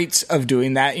of greats of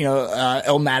doing that.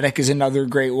 Illmatic is another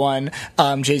great one.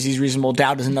 Jay-Z's Reasonable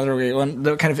Doubt is another great one.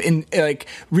 The kind of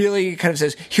really kind of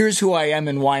says, here's who I am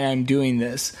and why I'm doing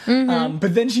this. Mm-hmm.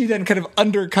 But then she then kind of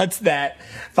undercuts that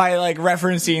by like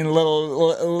referencing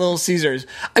Little Caesars.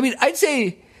 I mean, I'd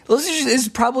say Little Caesars is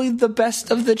probably the best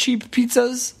of the cheap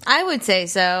pizzas. I would say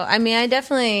so. I mean, I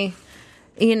definitely,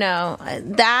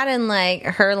 that and like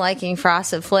her liking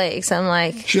Frosted Flakes. I'm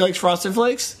like, she likes Frosted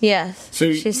Flakes? Yes.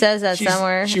 So she says that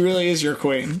somewhere. She really is your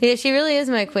queen. Yeah, she really is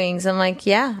my queen. So I'm like,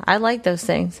 yeah, I like those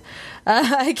things. Not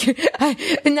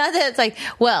that it's like,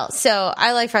 well, so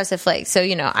I like Frosted Flakes, so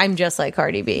I'm just like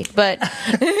Cardi B, but but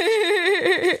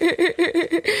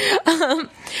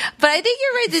I think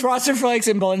you're right. Frosted Flakes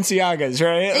and Balenciagas,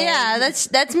 right? Yeah,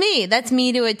 that's me. That's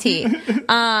me to a T.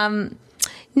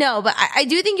 No, but I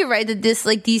do think you're right that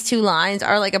these two lines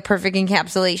are like a perfect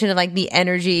encapsulation of like the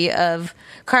energy of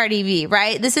Cardi B,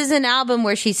 right? This is an album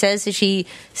where she says that she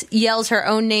yells her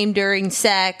own name during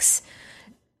sex,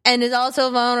 and is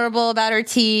also vulnerable about her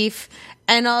teeth,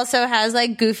 and also has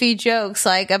like goofy jokes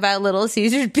like about Little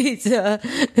Caesars pizza.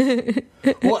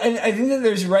 Well, and I think that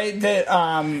there's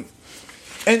that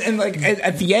and like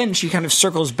at the end she kind of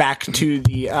circles back to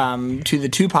the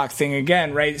Tupac thing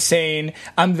again, right? Saying,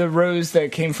 "I'm the rose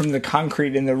that came from the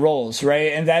concrete in the rolls,"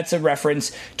 right? And that's a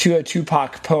reference to a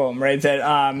Tupac poem, right?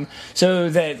 That so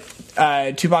that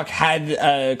Tupac had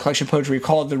a collection of poetry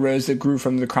called "The Rose That Grew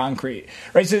from the Concrete,"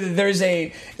 right? So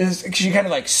that she kind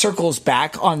of like circles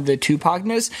back on the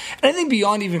Tupacness, and I think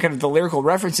beyond even kind of the lyrical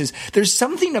references, there's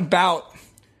something about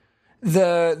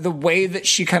the way that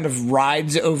she kind of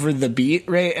rides over the beat,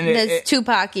 right? And that's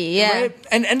Tupac-y, yeah. Right?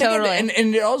 And totally. Again,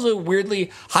 and it also weirdly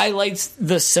highlights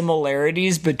the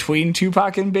similarities between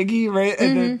Tupac and Biggie, right?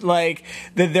 Mm-hmm. And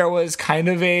that there was kind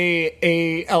of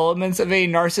a elements of a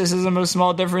narcissism of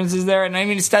small differences there. And I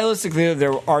mean, stylistically,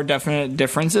 there are definite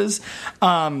differences.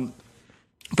 But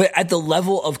at the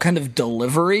level of kind of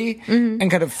delivery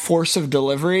and kind of force of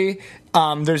delivery,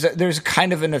 there's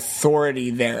kind of an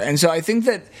authority there. And so I think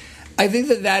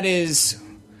that is,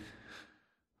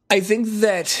 I think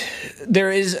that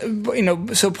there is,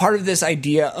 so part of this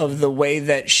idea of the way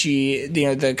that she,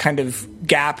 the kind of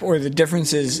gap or the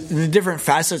differences, the different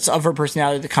facets of her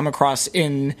personality that come across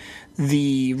in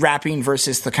the rapping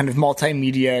versus the kind of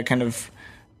multimedia kind of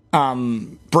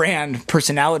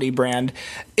personality brand,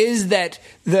 is that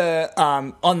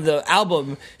on the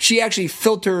album, she actually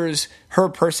filters her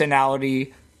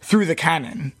personality through the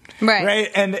canon. Right.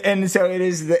 And so it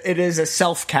is a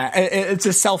self canon.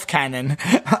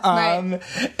 Right.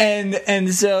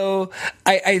 And so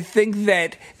I think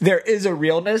that there is a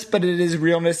realness, but it is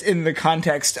realness in the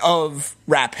context of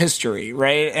rap history,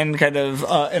 right? And kind of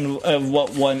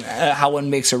how one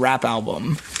makes a rap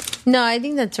album. No, I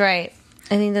think that's right.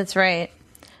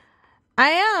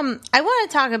 I want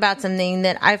to talk about something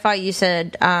that I thought you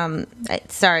said.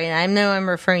 Sorry, I know I'm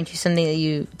referring to something that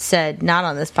you said not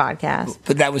on this podcast.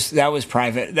 But that was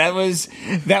private. That was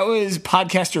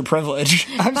podcaster privilege.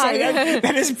 I'm sorry.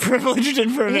 That is privileged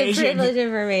information. Privileged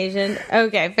information.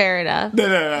 Okay, fair enough.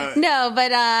 No,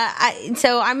 but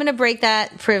so I'm going to break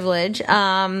that privilege.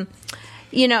 And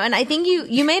I think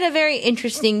you made a very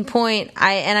interesting point.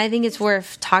 I think it's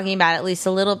worth talking about at least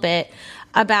a little bit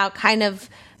about kind of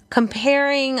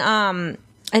comparing, I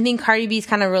think Cardi B's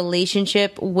kind of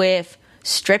relationship with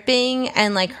stripping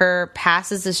and like her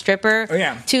past as a stripper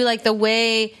to like the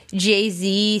way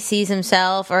Jay-Z sees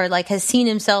himself or like has seen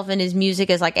himself in his music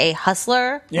as like a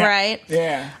hustler, right?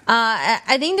 Yeah.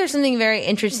 I think there's something very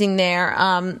interesting there.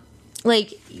 So in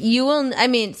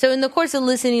the course of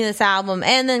listening to this album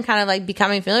and then kind of like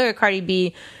becoming familiar with Cardi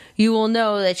B, you will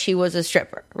know that she was a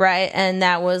stripper, right? And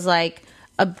that was like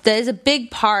that is a big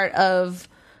part of,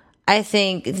 I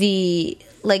think it's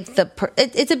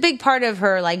a big part of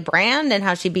her like brand and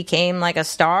how she became like a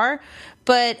star.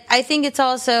 But I think it's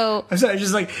also, I'm sorry,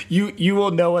 just like you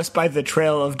will know us by the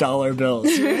trail of dollar bills.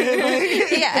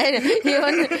 Yeah,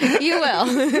 you will.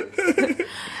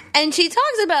 And she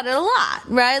talks about it a lot,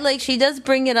 right? Like she does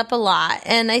bring it up a lot,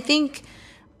 and I think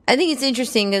it's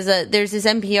interesting because there's this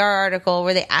NPR article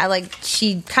where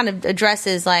she kind of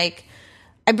addresses like.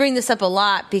 I bring this up a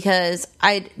lot because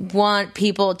I want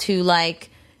people to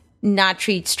like not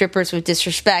treat strippers with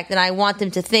disrespect, and I want them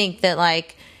to think that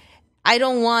like I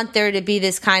don't want there to be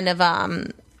this kind of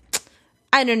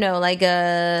I don't know, like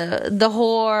the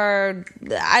whore.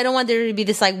 I don't want there to be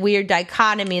this like weird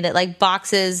dichotomy that like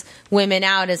boxes women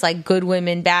out as like good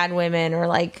women, bad women, or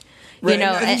like. Right.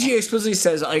 I think she explicitly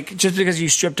says, like, just because you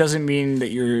strip doesn't mean that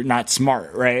you're not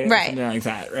smart, right? Right. Something like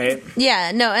that, right?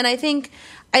 Yeah, no, and I think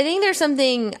there's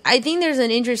an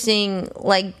interesting,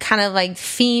 like, kind of, like,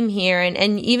 theme here,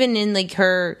 and even in, like,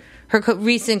 her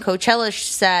recent Coachella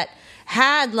set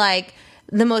had, like,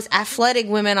 the most athletic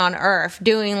women on earth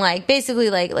doing, like,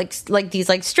 basically, like these,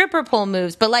 like, stripper pole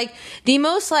moves, but, like, the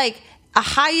most, like, a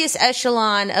highest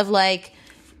echelon of, like,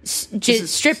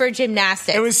 stripper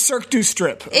gymnastics. It was Cirque du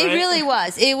Strip. Right? It really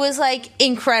was. It was like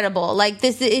incredible. Like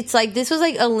this was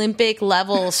like Olympic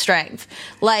level strength.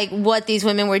 Like what these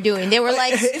women were doing. They were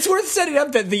like. It's worth setting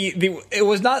up that it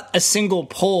was not a single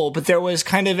pole, but there was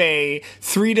kind of a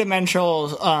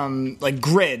 3-dimensional like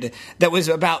grid that was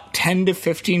about 10 to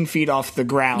 15 feet off the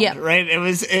ground. Yeah. Right.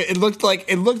 It looked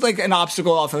like an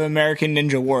obstacle off of American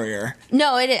Ninja Warrior.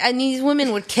 No, and these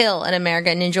women would kill an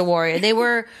American Ninja Warrior. They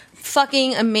were.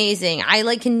 Fucking amazing. I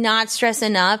like cannot stress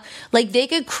enough. Like they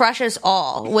could crush us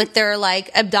all with their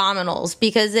like abdominals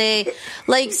because they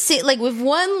like sit like with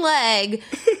one leg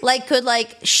like could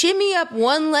like shimmy up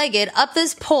one-legged up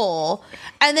this pole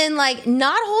and then like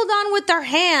not hold on with their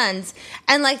hands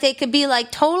and like they could be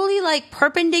like totally like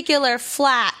perpendicular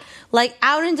flat like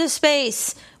out into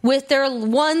space with their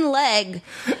one leg.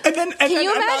 Can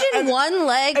you imagine one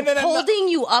leg holding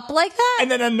you up like that? And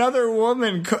then another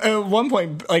woman at one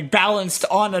point like balanced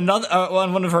on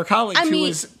on one of her colleagues who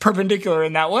was perpendicular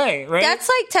in that way, right? That's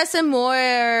like Tessa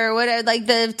Moore, whatever, like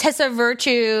the Tessa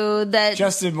Virtue that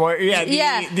Justin Moore,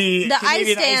 the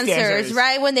ice dancers,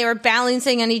 right? When they were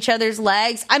balancing on each other's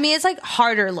legs. I mean, it's like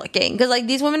harder looking because like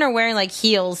these women are wearing like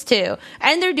heels too,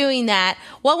 and they're doing that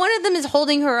while one of them is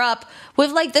holding her up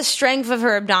with like the strength of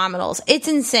her abdominals. It's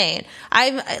insane.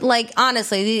 I'm like,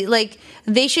 honestly, like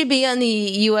they should be on the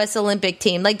U.S. Olympic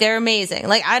team. Like they're amazing.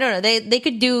 Like I don't know, they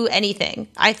could do anything.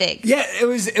 I think. Yeah, it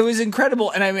was incredible,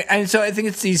 and so I think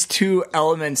it's these two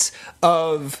elements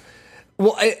of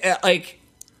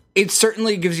it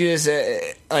certainly gives you this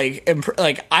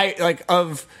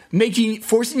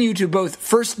forcing you to both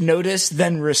first notice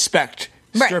then respect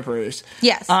strippers. Right.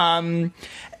 Yes.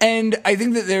 And I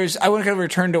think that I want to kind of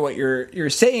return to what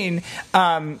you're saying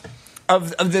of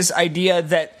this idea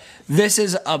that this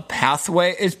is a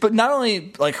pathway. But not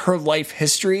only like her life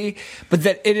history, but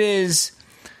that it is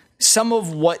some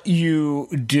of what you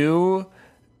do,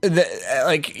 that,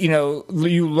 like, you know,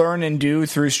 you learn and do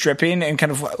through stripping, and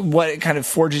kind of what it kind of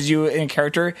forges you in a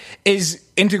character is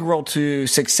integral to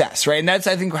success, right? And that's,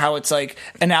 I think, how it's like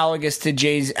analogous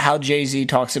to how Jay-Z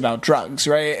talks about drugs,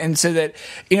 right? And so that,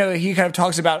 you know, he kind of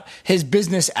talks about his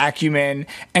business acumen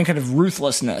and kind of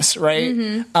ruthlessness, right?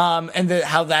 And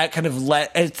how that kind of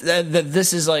that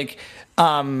this is like,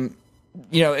 you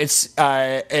know, it's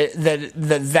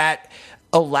that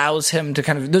allows him to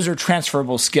kind of, those are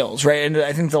transferable skills, right? And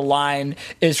I think the line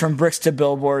is from bricks to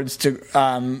billboards to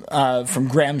from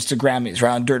grams to Grammys,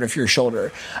 right? On Dirt Off Your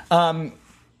Shoulder. And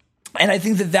I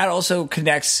think that also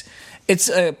connects, it's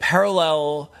a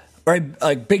parallel, right?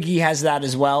 Like Biggie has that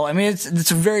as well. I mean,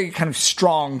 it's a very kind of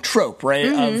strong trope, right?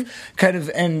 Of kind of,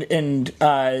 and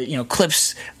you know,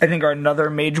 Clips, I think, are another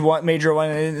major one.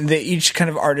 That each kind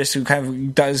of artist who kind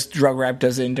of does drug rap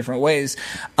does it in different ways.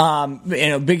 You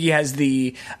know, Biggie has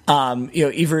the, you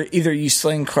know, either you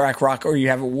sling crack rock or you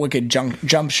have a wicked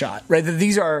jump shot, right? That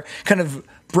these are kind of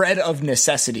bred of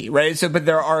necessity, right? So, but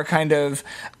there are kind of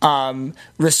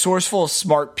resourceful,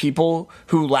 smart people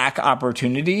who lack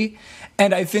opportunity.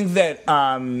 And I think that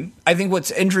I think what's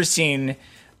interesting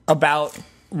about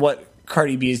what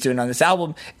Cardi B is doing on this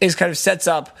album is kind of sets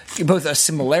up both a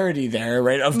similarity there,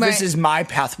 right? Of this is my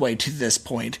pathway to this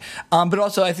point, but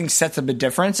also I think sets up a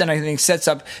difference, and I think sets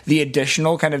up the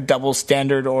additional kind of double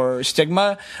standard or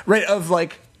stigma, right? Of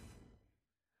like,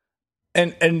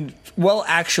 and well,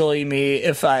 actually, me,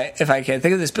 if I can't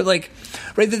think of this, but like,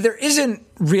 right, that there isn't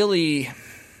really.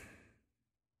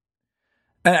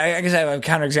 And I guess I have a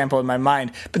counterexample in my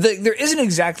mind, but there isn't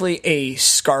exactly a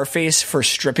Scarface for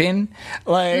stripping.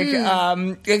 Like, I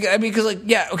mean, because, like,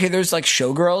 yeah, okay, there's, like,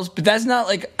 showgirls, but that's not,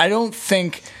 like, I don't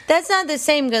think... That's not the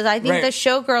same, because I think the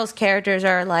showgirls characters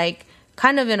are, like,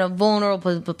 kind of in a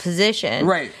vulnerable position.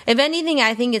 Right. If anything,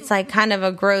 I think it's, like, kind of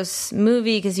a gross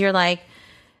movie, because you're, like,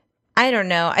 I don't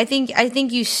know. I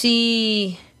think you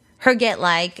see her get,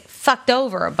 like, fucked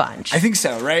over a bunch. I think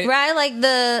so, right? Right? Like,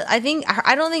 I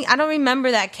don't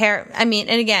remember that character. I mean,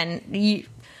 and again,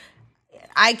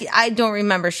 I don't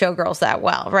remember Showgirls that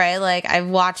well, right? Like, I've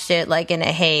watched it, like, in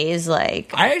a haze,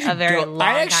 like, I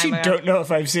actually don't know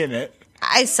if I've seen it.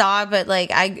 I saw it, but,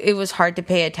 like, it was hard to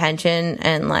pay attention,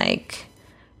 and, like...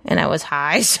 And I was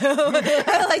high, so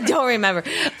I, like, don't remember.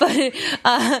 But,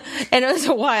 and it was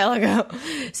a while ago.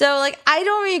 So, like, I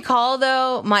don't recall,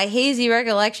 though, my hazy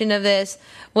recollection of this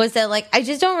was that, like, I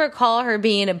just don't recall her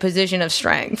being in a position of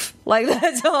strength. Like,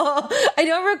 that's all. I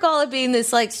don't recall it being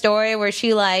this, like, story where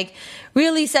she, like,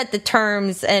 really set the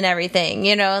terms and everything,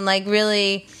 you know, and, like,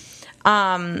 really,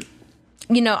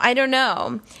 you know, I don't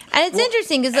know. And it's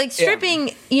interesting because, like,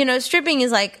 stripping, you know, stripping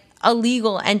is, like, a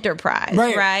legal enterprise,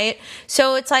 right?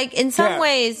 So it's like, in some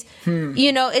ways,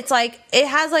 you know, it's like, it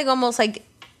has like almost like,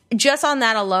 just on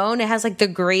that alone, it has like the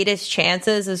greatest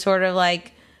chances of sort of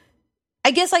like,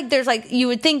 I guess like there's like, you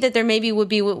would think that there maybe would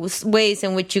be ways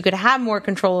in which you could have more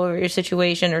control over your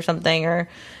situation or something,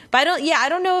 but I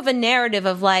don't know of a narrative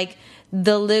of like,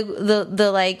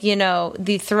 the like, you know,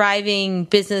 the thriving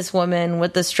businesswoman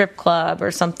with the strip club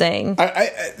or something.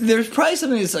 There's probably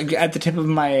something that's like at the tip of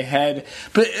my head,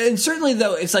 but and certainly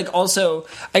though it's like also,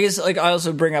 I guess, like, I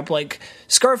also bring up like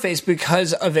Scarface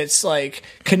because of its like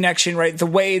connection, right? The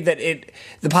way that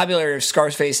the popularity of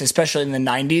Scarface, especially in the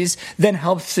 90s, then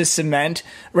helped to cement,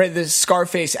 right, the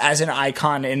Scarface as an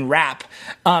icon in rap,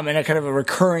 and a kind of a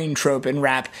recurring trope in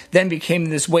rap, then became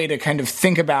this way to kind of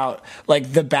think about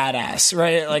like the badass.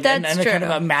 Right, like, and a kind of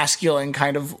a masculine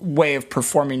kind of way of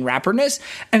performing rapperness,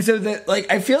 and so that,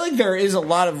 like, I feel like there is a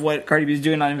lot of what Cardi B is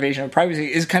doing on Invasion of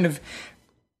Privacy is kind of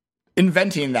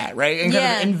inventing that, right, and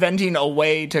kind of inventing a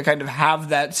way to kind of have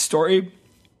that story,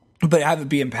 but have it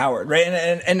be empowered, right,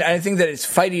 and I think that it's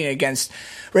fighting against,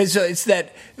 right, so it's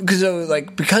that because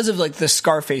of like the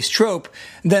Scarface trope,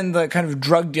 then the kind of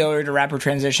drug dealer to rapper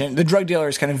transition, the drug dealer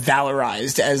is kind of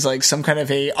valorized as like some kind of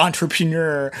a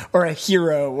entrepreneur or a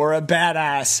hero or a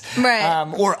badass,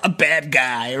 right, or a bad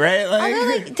guy, right? Like, although,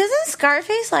 like, doesn't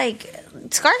Scarface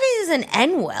doesn't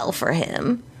end well for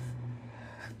him?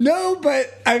 No, but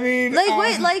I mean, like,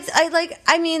 wait,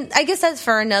 I mean, I guess that's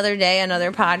for another day,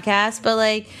 another podcast. But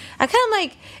like, I kind of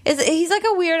like, he's like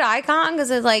a weird icon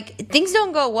because it's like things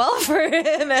don't go well for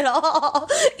him at all.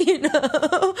 You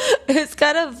know, it's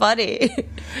kind of funny.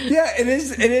 Yeah, it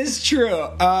is. It is true.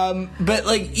 But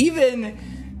like, even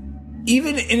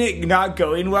in it not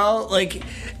going well, like,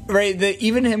 right, that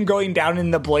even him going down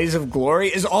in the blaze of glory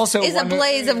is also a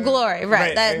blaze of glory,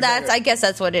 right? That's exactly. I guess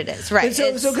that's what it is, right?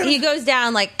 He goes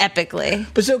down like epically.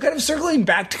 But so kind of circling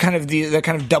back to kind of the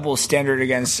kind of double standard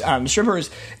against strippers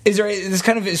is this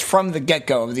kind of is from the get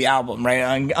go of the album,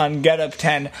 right? On Get Up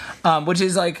 10, which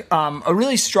is like a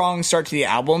really strong start to the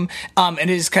album, and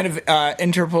is kind of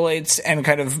interpolates and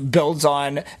kind of builds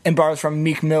on and borrows from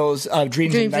Meek Mill's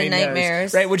Dreams and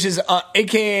Nightmares, right? Which is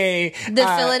AKA the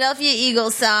Philadelphia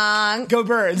Eagles song. Go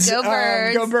Birds. Go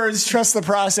Birds. Go Birds, trust the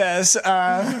process.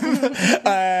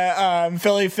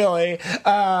 Philly.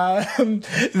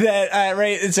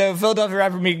 Right? So Philadelphia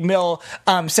rapper Meek Mill,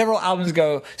 several albums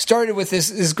ago, started with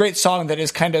this great song that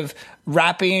is kind of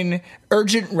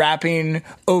urgent rapping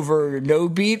over no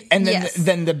beat, and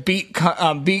then the beat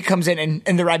comes in,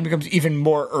 and the rapping becomes even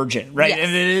more urgent, right? Yes.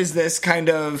 And it is this kind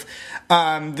of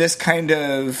I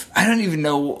don't even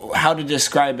know how to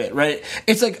describe it, right?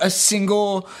 It's like a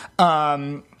single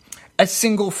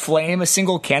flame, a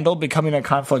single candle becoming a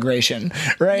conflagration,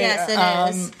 right? Yes, it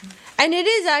is. And it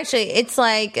is actually, it's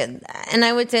like, and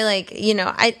I would say like,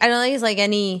 I don't think it's like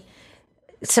any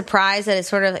surprise that it's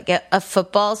sort of like a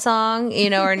football song,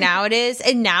 or now it is,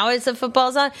 and now it's a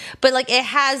football song, but like it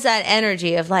has that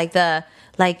energy of like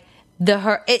it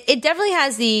definitely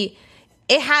has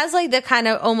it has like the kind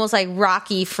of almost like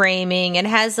Rocky framing. It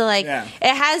has the like,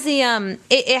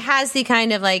 it has the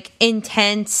kind of like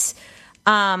intense,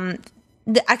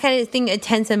 I kind of think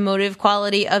intense emotive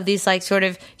quality of these like sort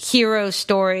of hero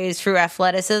stories through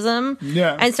athleticism.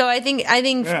 Yeah. And so I think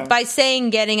by saying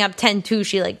Getting Up 10-2,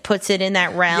 she like puts it in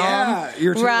that realm. Yeah,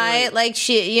 you're totally right. Like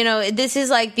she, this is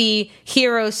like the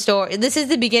hero story. This is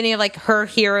the beginning of like her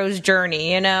hero's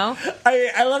journey,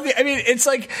 I love it. I mean, it's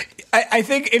like, I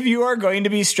think if you are going to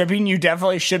be stripping, you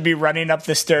definitely should be running up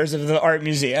the stairs of the art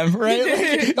museum,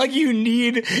 right? Like you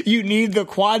need the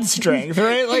quad strength,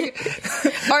 right? Like,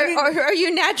 or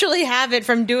you naturally have it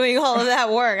from doing all of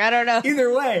that work. I don't know.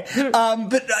 Either way,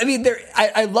 but I mean,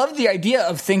 I love the idea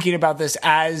of thinking about this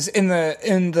as in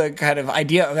the kind of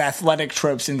idea of athletic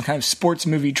tropes and kind of sports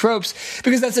movie tropes,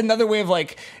 because that's another way of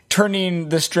like turning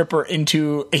the stripper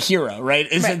into a hero, right?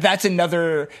 That's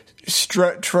another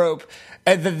trope.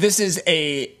 That this is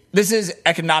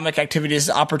economic activity, this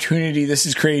is opportunity, this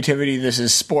is creativity, this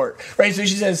is sport, right? So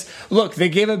she says, look, they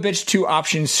gave a bitch two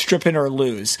options, strip in or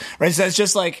lose, right? So that's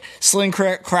just like sling,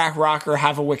 crack, rock, or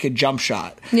have a wicked jump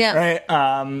shot, right?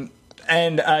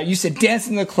 And you said dance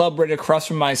in the club right across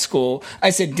from my school. I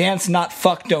said dance, not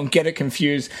fuck, don't get it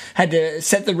confused. Had to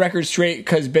set the record straight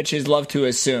because bitches love to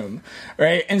assume,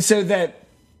 right? And so that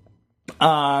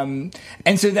kind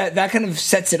of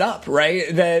sets it up,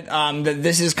 right? That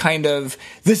this is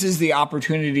the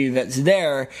opportunity that's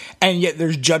there, and yet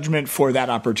there's judgment for that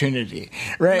opportunity,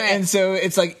 right? And so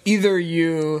it's like either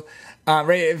you,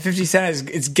 right? 50 Cent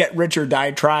it's get rich or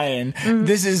die trying. Mm-hmm.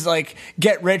 This is like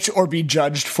get rich or be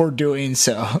judged for doing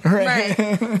so,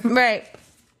 right?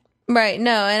 Right.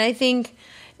 No, and I think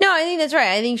that's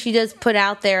right. I think she does put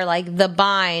out there like the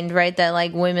bind, right? That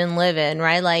like women live in,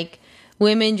 right? Like.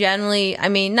 Women generally, I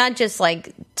mean, not just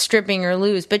like stripping or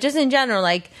lose, but just in general,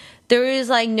 like there is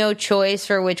like no choice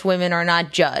for which women are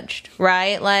not judged,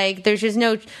 right? Like there's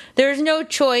no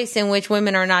choice in which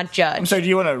women are not judged. I'm sorry, do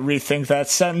you want to rethink that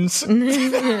sentence?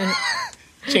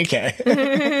 JK.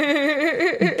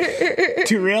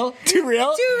 Too real?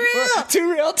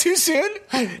 Too soon?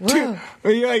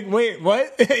 You're like, wait,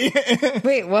 what?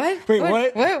 Wait, what?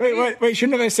 Wait,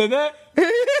 shouldn't have I said that?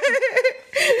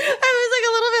 I was like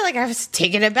a little bit like I was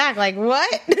taking it back. Like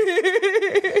what?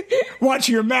 Watch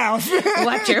your mouth.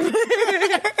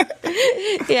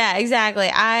 Yeah, exactly.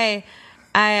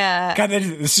 God,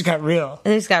 this just got real.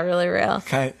 This got really real.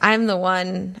 Okay. I'm the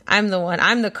one. I'm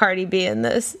the Cardi B in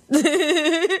this. You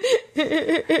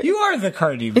are the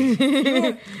Cardi B.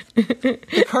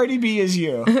 The Cardi B is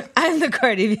you. I'm the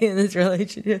Cardi B in this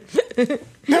relationship.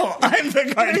 No, I'm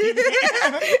the Cardi B.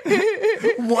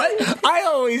 What? I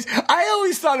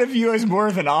always thought of you as more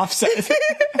of an Offset.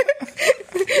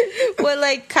 What,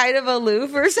 like kind of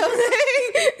aloof or something?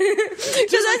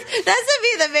 Because that's to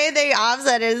me the main thing.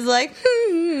 Offset is like,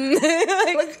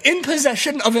 like in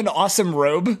possession of an awesome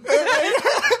robe, right?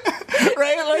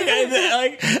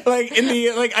 Like in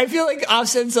the like, I feel like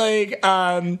Offset's like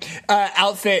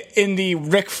outfit in the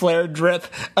Ric Flair drip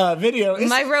video.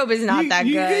 My robe is not that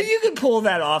good. You could pull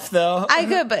that off though. I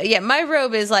could, but yeah, my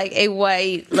robe is like a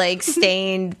white, like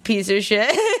stained piece of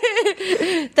shit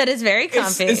that is very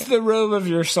comfy. It's the robe of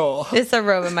your soul. It's the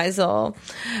robe of my soul.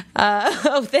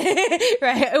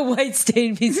 Right, a white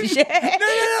stained piece of shit.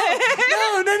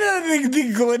 No,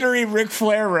 the glittery Ric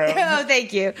Flair robe. Oh,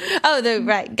 thank you. Oh,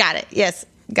 right, got it. Yes.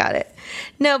 Got it.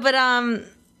 No, but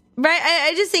right.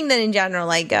 I just think that in general,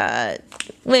 like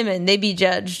women, they be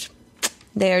judged.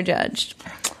 They are judged.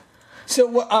 So,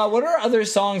 what are other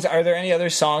songs? Are there any other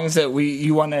songs that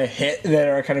you want to hit that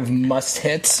are kind of must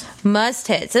hits? Must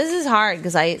hits. This is hard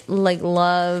because I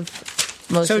love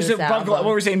most of this album. What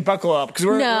we're saying, buckle up because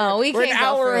we're an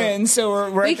hour in,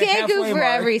 so we can't go for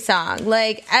every song.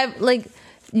 Like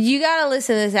you gotta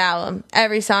listen to this album.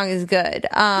 Every song is good.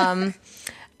 I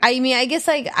mean, I guess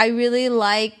like I really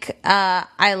like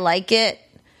I Like It.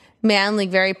 Man, I'm like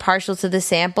very partial to the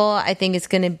sample. I think it's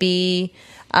gonna be.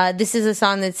 This is a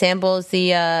song that samples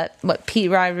the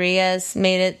Pete Rodriguez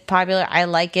made it popular. I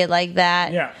Like It Like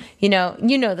That. Yeah. You know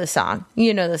the song.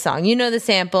 You know the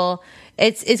sample.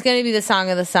 It's going to be the song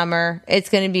of the summer. It's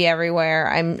going to be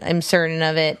everywhere. I'm certain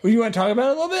of it. Well, you want to talk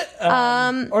about it a little bit,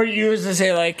 or you just to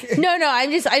say like no. I'm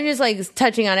just like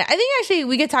touching on it. I think actually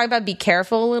we could talk about "Be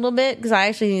Careful" a little bit because I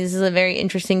actually think this is a very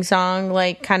interesting song,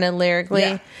 like kind of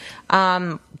lyrically.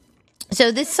 Yeah.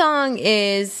 So this song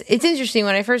it's interesting.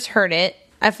 When I first heard it,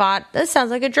 I thought this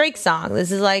sounds like a Drake song.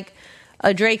 This is like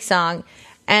a Drake song,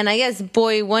 and I guess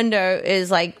Boy Wonder is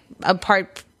like a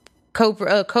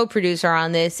co-producer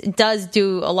on this. It does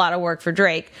do a lot of work for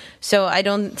Drake, so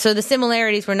the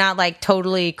similarities were not like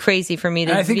totally crazy for me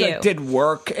to view. I think it did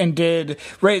work and did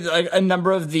right like a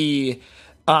number of the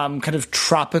kind of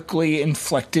tropically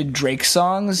inflected Drake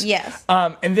songs. Yes.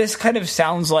 And this kind of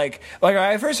sounds like when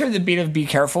I first heard the beat of "Be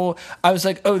Careful," I was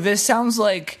like, oh, this sounds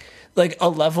like a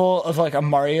level of like a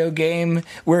Mario game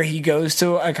where he goes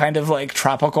to a kind of like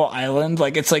tropical island.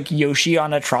 Like it's like Yoshi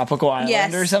on a tropical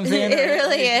island or something. It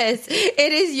really is.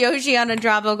 It is Yoshi on a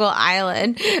tropical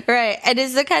island. Right. And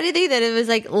it's the kind of thing that it was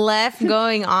like left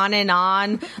going on and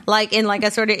on, like in like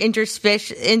a sort of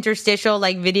interstitial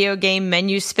like video game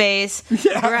menu space.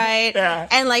 Yeah, right. Yeah.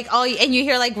 And like and you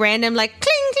hear like random like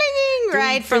cling clinging,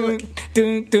 right? From cling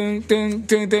cling cling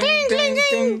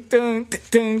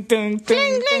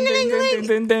it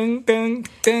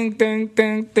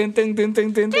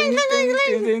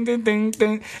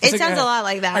sounds a lot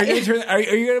like that. Are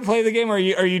you going to play the game, or are you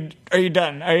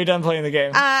done? Are you done playing the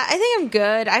game? I think I'm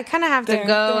good. I kind of have to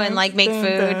go and like make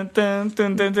food. Can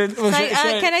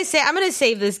I say I'm going to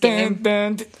save this game?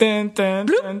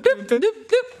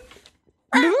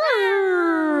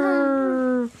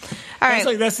 All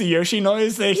right. That's the Yoshi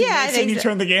noise. I think you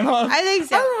turned the game off. I think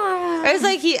so. I was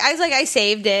like I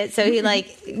saved it, so he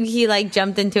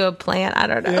jumped into a plant. I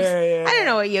don't know. Yeah. I don't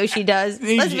know what Yoshi does.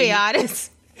 Let's be honest.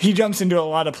 He jumps into a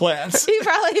lot of plants. He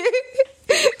probably.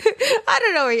 I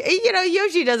don't know.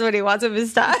 Yoshi does what he wants with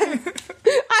his time.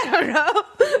 I don't know.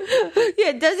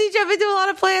 Yeah, does he jump into a lot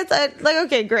of plants?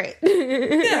 Okay, great.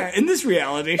 Yeah, in this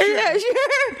reality, sure. Yeah, sure.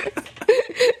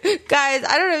 Guys,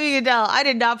 I don't know if you can tell. I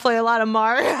did not play a lot of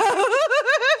Mario.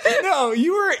 No,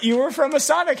 you were from a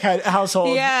Sonic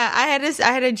household. Yeah, I had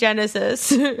a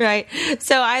Genesis, right?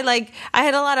 So I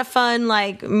had a lot of fun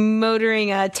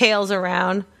motoring Tails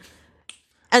around.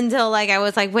 Until I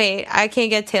was like, wait, I can't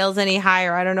get Tails any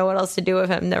higher. I don't know what else to do with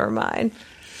him. Never mind.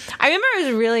 I remember I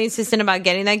was really insistent about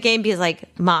getting that game because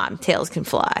Mom, Tails can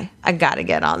fly. I gotta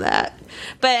get on that.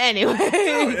 But anyway, no,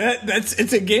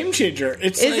 it's a game changer.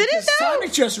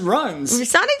 Sonic just runs.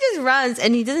 Sonic just runs,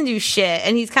 and he doesn't do shit.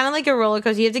 And he's kind of like a roller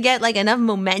coaster. You have to get enough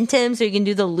momentum so you can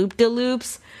do the loop de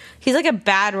loops. He's like a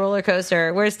bad roller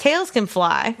coaster, whereas Tails can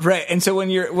fly. Right, and so what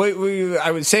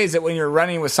I would say is that when you're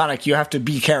running with Sonic, you have to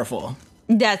be careful.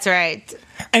 That's right.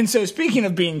 And so, speaking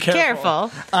of being careful,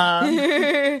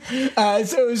 so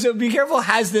Be Careful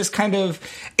has this kind of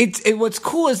what's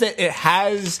cool is that it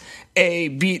has a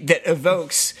beat that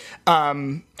evokes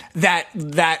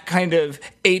that kind of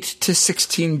 8 to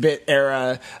 16-bit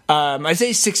era. I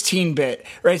say 16-bit,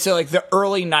 right? So the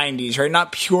early 90s, right?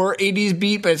 Not pure 80s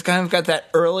beat, but it's kind of got that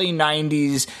early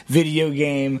 90s video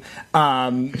game,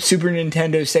 Super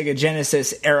Nintendo, Sega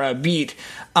Genesis era beat.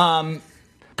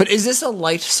 But is this a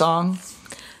light song?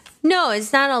 No,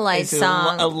 it's not a light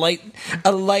song. A light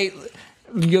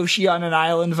Yoshi on an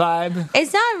island vibe.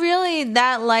 It's not really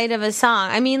that light of a song.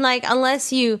 I mean,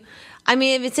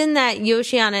 if it's in that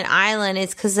Yoshi on an island,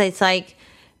 it's because it's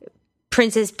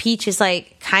Princess Peach is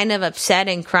kind of upset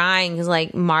and crying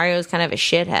because Mario's kind of a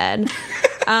shithead.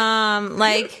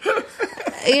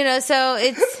 So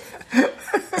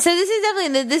this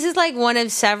is definitely one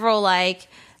of several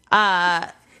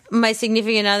my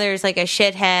significant other is a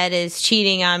shithead is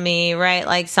cheating on me,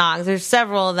 right? Songs. There's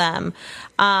several of them.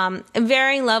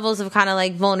 Varying levels of kind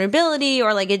of vulnerability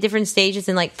or at different stages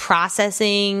in like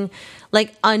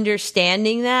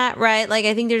understanding that, right? Like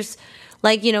I think there's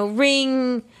like, you know,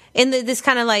 Ring this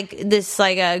kind of like this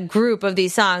like a group of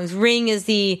these songs, Ring is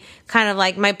the kind of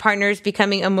like my partner's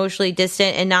becoming emotionally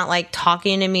distant and not like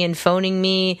talking to me and phoning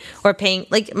me or paying,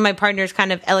 like my partner's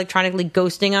kind of electronically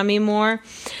ghosting on me more.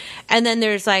 And then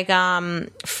there's like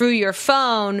Through Your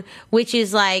Phone, which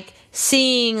is like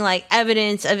seeing like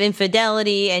evidence of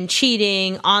infidelity and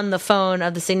cheating on the phone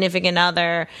of the significant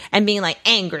other and being like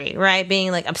angry, right?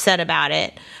 Being like upset about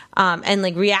it, and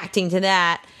like reacting to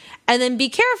that. And then Be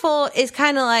Careful is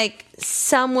kind of like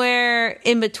somewhere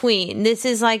in between. This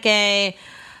is like this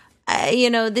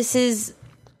is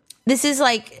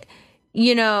like,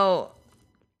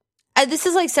 this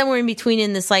is like somewhere in between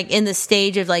in this, like in the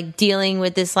stage of like dealing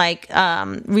with this, like,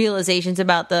 realizations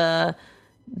about the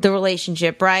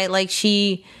relationship, right? Like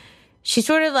she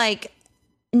sort of like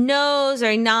knows or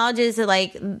acknowledges that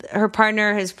like her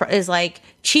partner is like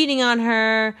cheating on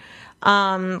her,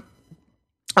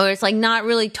 or it's like not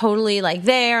really totally like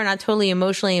there, not totally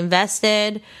emotionally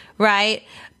invested, right?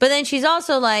 But then she's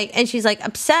also like, and she's like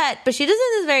upset, but she does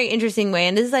it in this very interesting way.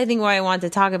 And this is, I think, why I want to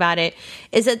talk about it,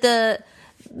 is that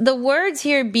the words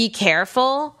here, be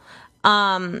careful.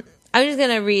 I'm just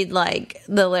going to read like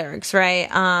the lyrics, right?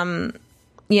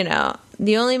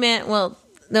 The only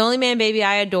man, baby,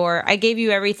 I adore. I gave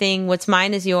you everything. What's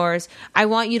mine is yours. I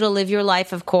want you to live your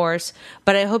life, of course,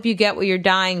 but I hope you get what you're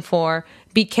dying for.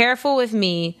 Be careful with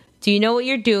me. Do you know what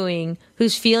you're doing?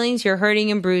 Whose feelings you're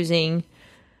hurting and bruising?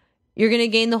 You're going to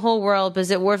gain the whole world, but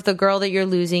is it worth the girl that you're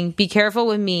losing? Be careful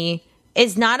with me.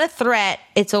 It's not a threat.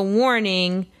 It's a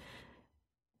warning.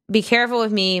 Be careful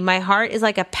with me. My heart is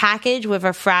like a package with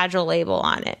a fragile label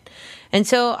on it. And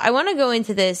so I want to go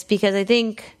into this because I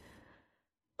think,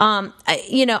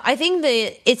 I think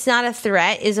the it's not a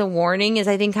threat is a warning is,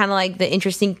 I think, kind of like the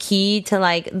interesting key to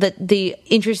like the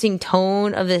interesting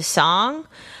tone of this song.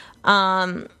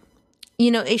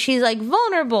 She's like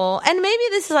vulnerable, and maybe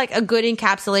this is like a good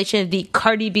encapsulation of the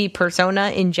Cardi B persona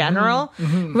in general,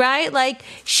 right? Like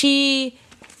she's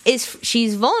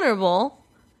vulnerable.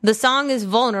 The song is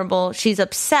vulnerable. She's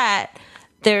upset.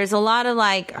 There's a lot of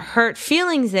like hurt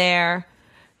feelings there,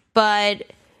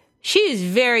 but she is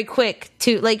very quick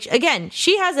to, like, again,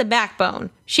 she has a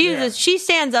backbone. She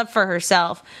stands up for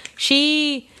herself.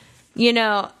 She,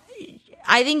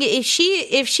 I think if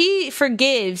she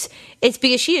forgives, it's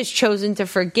because she has chosen to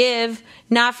forgive,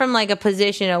 not from like a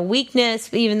position of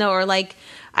weakness, even though, or like,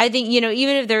 I think,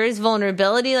 even if there is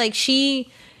vulnerability, like she's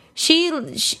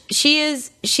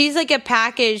like a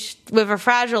package with a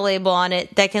fragile label on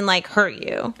it that can like hurt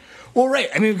you. Well, right.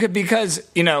 I mean, because,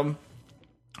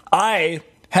 I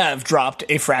have dropped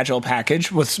a fragile package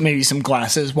with maybe some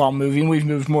glasses while moving. We've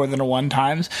moved more than one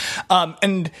times.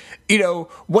 And,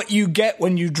 what you get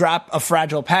when you drop a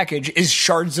fragile package is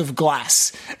shards of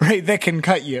glass, right? That can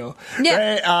cut you.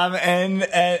 Yeah. Right? And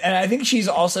I think she's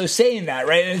also saying that,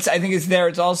 right? And I think it's there.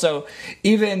 It's also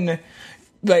even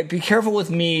like, be careful with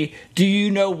me. Do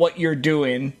you know what you're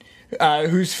doing?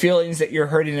 Whose feelings that you're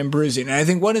hurting and bruising. And I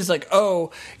think one is like,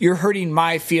 oh, you're hurting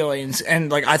my feelings, and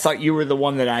like I thought you were the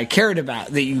one that you cared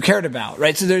about,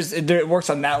 right? So it works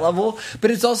on that level,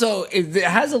 but it's also, it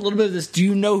has a little bit of this, do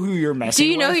you know who you're messing with?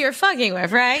 Do you know who you're fucking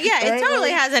with, right? Yeah, it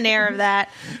totally has an air of that.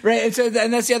 Right,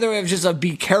 and that's the other way of just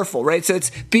be careful, right? So it's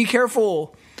be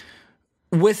careful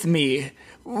with me.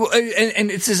 And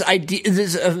it's this idea, this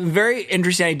is a very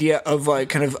interesting idea of like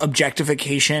kind of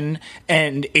objectification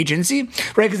and agency,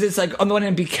 right? Because it's like, on the one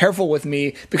hand, be careful with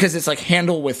me because it's like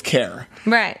handle with care.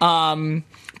 Right.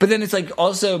 But then it's like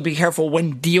also be careful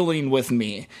when dealing with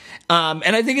me.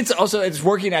 And I think it's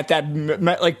working at that,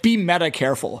 like, be meta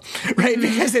careful, right?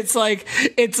 Because it's like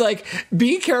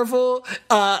be careful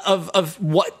of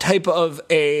what type of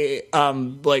a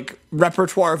like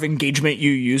repertoire of engagement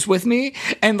you use with me,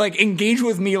 and like engage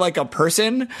with me like a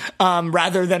person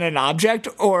rather than an object,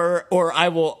 or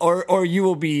you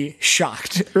will be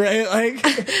shocked, right? Like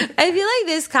I feel like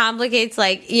this complicates,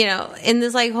 like, in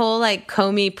this like whole like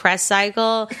Comey press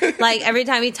cycle, like every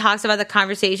time he talks about the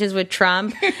conversations with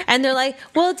Trump, and they're like,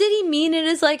 well, did he mean it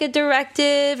as like a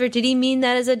directive, or did he mean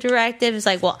that as a directive? It's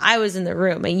like, well, I was in the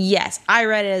room, and yes, I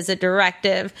read it as a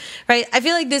directive, right? I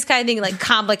feel like this kind of thing like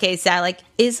complicates that. Like,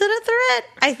 is it a threat?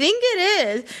 I think it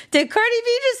is. Did Cardi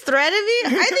B just threaten me?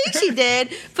 I think she did,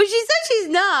 but she said she's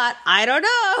not. I don't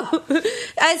know.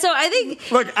 And so I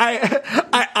think, look,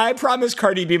 I promise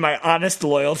Cardi B my honest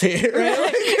loyalty,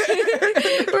 right?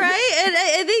 Right? And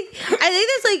I think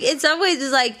that's like, in some ways,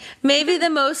 is like maybe the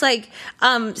most like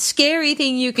scary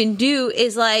thing you can do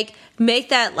is like make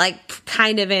that like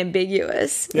kind of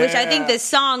ambiguous, which I think this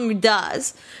song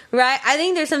does, right? I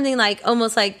think there's something like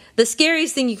almost like the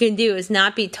scariest thing you can do is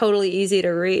not be totally easy to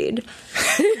read.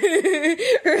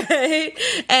 Right? right?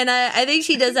 And I think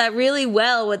she does that really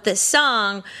well with this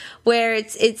song, where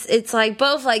it's like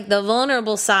both like the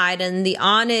vulnerable side and the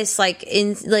honest, like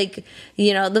in like,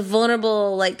 you know, the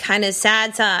vulnerable, like kind of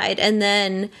sad side, and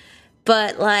then.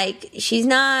 But, like, she's, you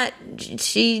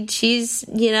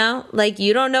know, like,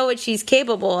 you don't know what she's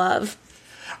capable of.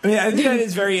 I mean, I think that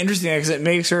is very interesting because it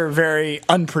makes her very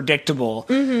unpredictable.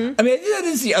 Mm-hmm. I mean, I think that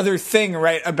is the other thing,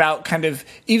 right, about kind of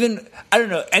even, I don't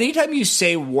know, anytime you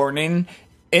say warning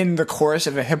in the chorus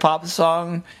of a hip-hop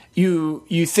song,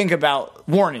 you think about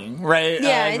warning, right? Yeah, like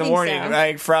I the think warning, so.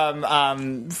 like from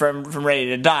Ready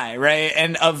to Die, right?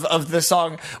 And of the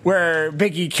song where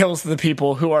Biggie kills the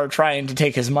people who are trying to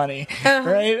take his money,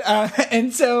 right?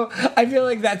 And so I feel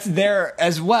like that's there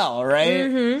as well,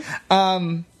 right?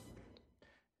 Mm-hmm.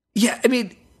 Yeah, I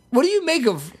mean, what do you make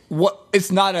of what?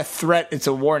 It's not a threat; it's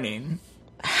a warning.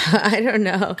 I don't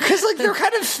know, because like they're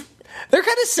kind of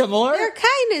similar. They're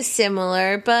kind of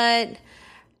similar, but.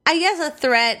 I guess a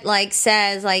threat, like,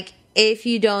 says, like, if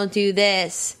you don't do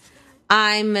this,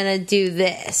 I'm gonna do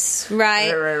this,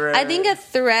 right? Right. I think a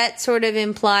threat sort of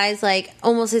implies, like,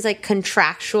 almost is, like,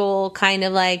 contractual kind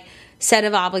of, like, set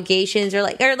of obligations, or,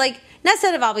 like, not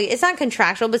set of obligations, it's not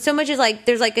contractual, but so much as, like,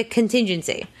 there's, like, a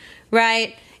contingency,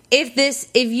 right?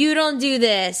 If you don't do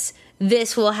this,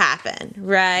 this will happen,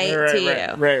 right? To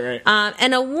you. Right.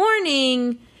 And a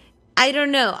warning... I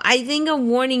don't know. I think a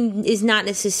warning is not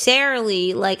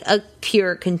necessarily like a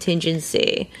pure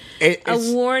contingency. A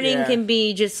warning can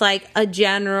be just like a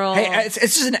general... Hey, it's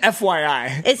just an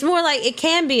FYI. It's more like it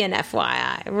can be an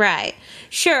FYI, right?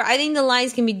 Sure, I think the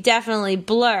lines can be definitely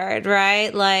blurred,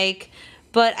 right? Like...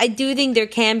 But I do think there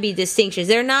can be distinctions.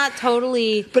 They're not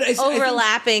totally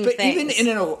overlapping things. But even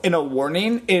in a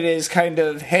warning, it is kind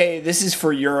of, hey, this is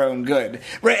for your own good.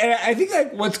 Right? And I think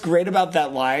that what's great about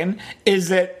that line is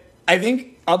that I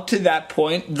think up to that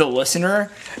point, the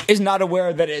listener is not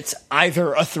aware that it's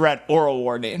either a threat or a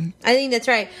warning. I think that's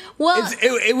right. Well,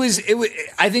 it was.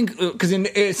 I think because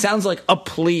it sounds like a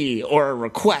plea or a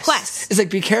request. It's like,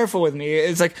 be careful with me.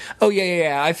 It's like, oh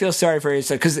yeah. I feel sorry for you.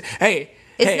 Because hey.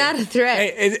 It's not a threat.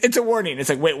 Hey, it's a warning. It's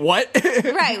like, wait, what?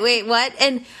 Right, wait, what?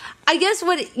 And I guess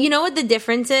what the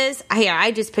difference is? Here,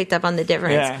 I just picked up on the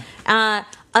difference. Yeah.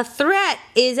 A threat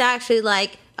is actually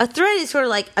like, a threat is sort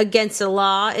of like against the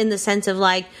law in the sense of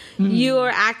like, you are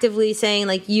actively saying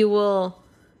like you will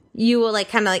like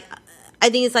kind of like, I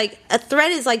think it's like, a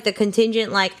threat is like the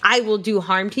contingent, like I will do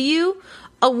harm to you.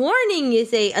 A warning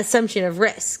is a assumption of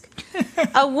risk.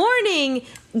 A warning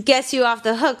gets you off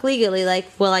the hook legally. Like,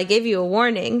 well, I gave you a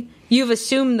warning. You've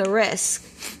assumed the risk.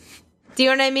 Do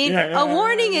you know what I mean? Yeah, a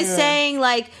warning is saying,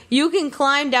 like, you can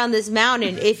climb down this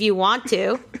mountain if you want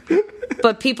to,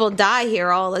 but people die here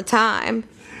all the time.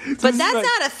 But that's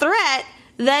not a threat.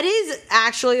 That is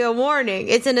actually a warning.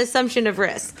 It's an assumption of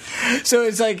risk. So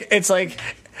it's like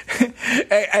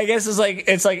I guess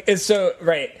it's so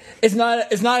right. It's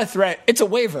not a threat. It's a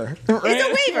waiver. Right? It's a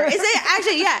waiver.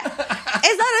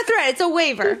 It's not a threat. It's a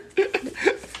waiver.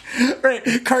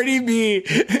 Right, Cardi B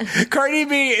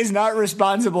is not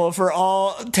responsible for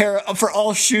all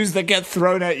shoes that get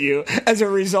thrown at you as a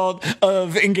result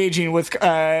of engaging with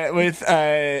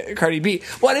Cardi B.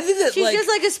 Well, I think that she's just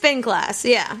like a spin class,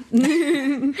 yeah.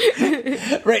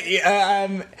 Right,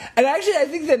 and actually,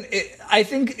 I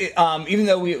think even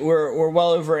though we're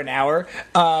well over an hour,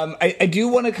 I do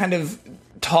want to kind of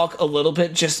talk a little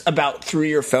bit just about Through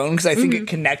Your Phone because I think it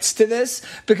connects to this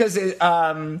because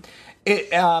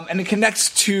it connects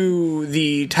to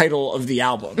the title of the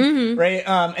album, right?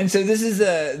 And so this is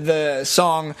the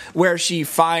song where she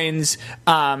finds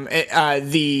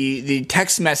the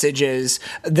text messages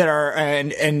that are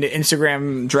and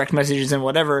Instagram direct messages and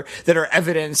whatever that are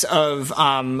evidence of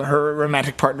her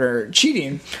romantic partner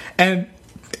cheating, and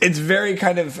it's very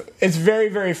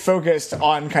very focused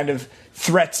on kind of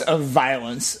threats of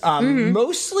violence,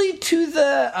 mostly to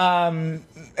the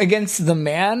against the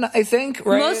man, I think,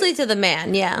 right? Mostly to the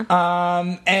man, yeah.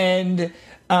 And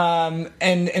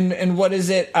what is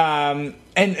it?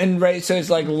 And right, so it's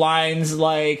like lines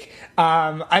like,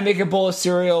 I make a bowl of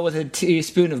cereal with a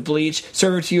teaspoon of bleach,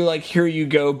 serve it to you like, here you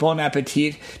go, bon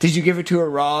appetit. Did you give it to her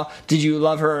raw? Did you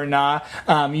love her or not?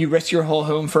 You risk your whole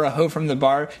home for a hoe from the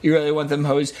bar. You really want them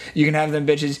hoes. You can have them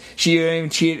bitches. She didn't even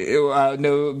cheat,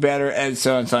 no better, and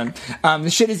so on and so on.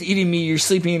 The shit is eating me. You're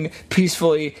sleeping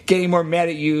peacefully, getting more mad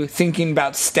at you, thinking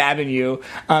about stabbing you.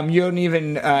 You don't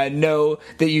even know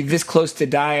that you're this close to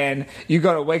dying. You're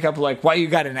going to wake up like, why you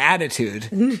got an attitude?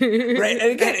 Right?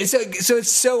 And again, so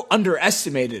it's so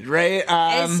underestimated, right?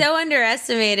 It's so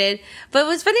underestimated. But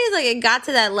what's funny is like it got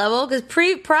to that level because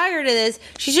prior to this,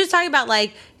 she's just talking about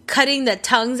like cutting the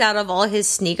tongues out of all his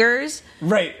sneakers.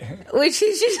 Right. Which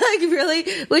is just like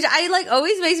really, which I like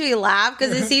always makes me laugh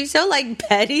because it seems so like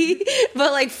petty,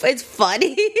 but like it's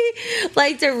funny,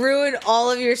 like to ruin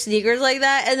all of your sneakers like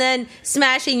that, and then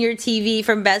smashing your TV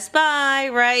from Best Buy,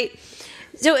 right?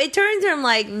 So it turns from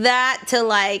like that to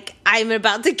like I'm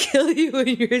about to kill you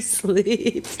in your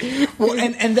sleep. Well,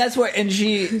 and that's what and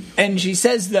she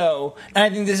says though, and I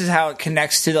think this is how it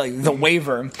connects to like the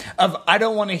waiver of I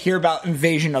don't want to hear about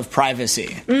invasion of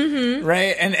privacy,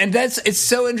 right? And that's it's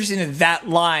so interesting that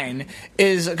line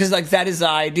is because like that is the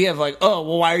idea of like oh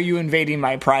well why are you invading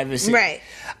my privacy, right?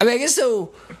 I mean I guess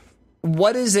so.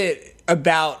 What is it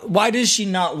about? Why does she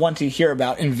not want to hear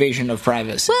about invasion of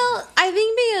privacy? Well, I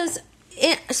think because.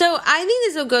 So I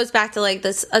think this goes back to like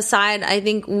this aside I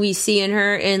think we see in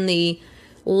her in the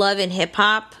Love and Hip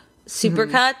Hop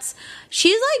supercuts.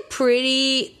 She's like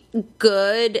pretty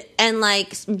good and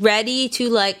like ready to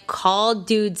like call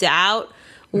dudes out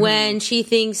when she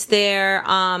thinks they're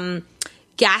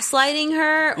gaslighting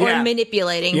her or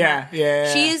manipulating her.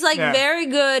 She is like very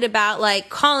good about like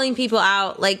calling people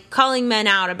out, like calling men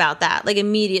out about that, like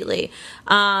immediately.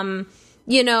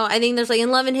 You know, I think there's like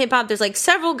in Love and Hip Hop, there's like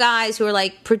several guys who are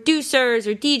like producers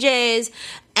or DJs,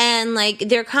 and like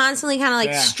they're constantly kind of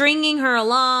like stringing her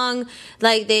along.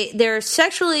 Like they're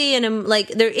sexually and like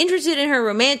they're interested in her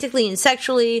romantically and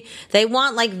sexually. They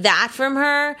want like that from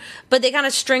her, but they kind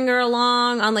of string her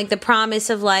along on like the promise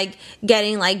of like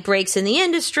getting like breaks in the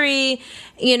industry.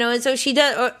 You know, and so she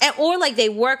does, or like they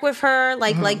work with her,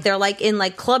 like they're like in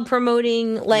like club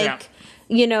promoting, like.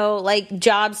 You know, like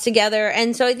jobs together.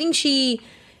 And so I think she's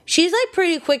like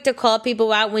pretty quick to call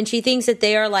people out when she thinks that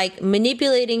they are like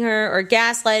manipulating her or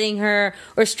gaslighting her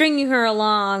or stringing her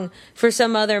along for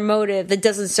some other motive that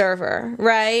doesn't serve her,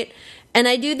 right? And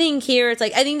I do think here it's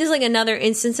like I think there's like another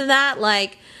instance of that,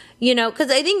 like, you know,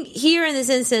 because I think here in this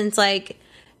instance, like,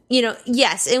 you know,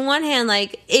 yes, in one hand,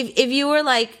 like if you were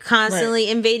like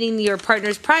constantly invading your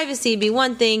partner's privacy, it'd be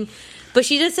one thing. But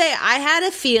she did say, I had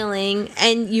a feeling,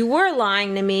 and you were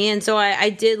lying to me, and so I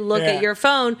did look at your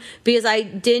phone because I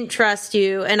didn't trust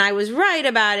you, and I was right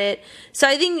about it. So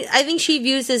I think she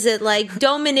views this as like,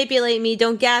 don't manipulate me,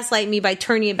 don't gaslight me by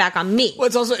turning it back on me. Well,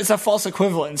 it's a false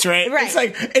equivalence, right? Right.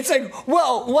 It's like,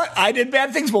 well, what I did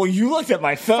bad things. Well, you looked at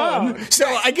my phone, so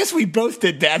I guess we both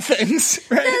did bad things,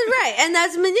 right? That's right, and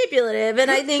that's manipulative, and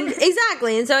I think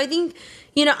exactly, and so I think.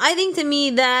 You know, I think to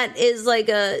me that is like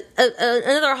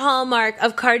another hallmark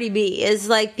of Cardi B is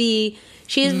like she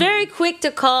is very quick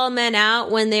to call men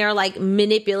out when they are like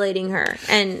manipulating her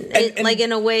and like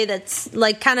in a way that's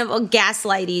like kind of a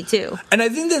gaslighty too. And I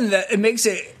think then that it makes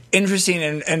it interesting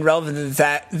and relevant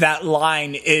that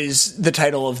line is the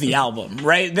title of the album,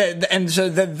 right? And so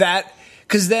that.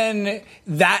 Because then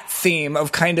that theme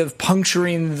of kind of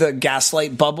puncturing the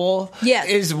gaslight bubble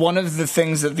is one of the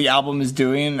things that the album is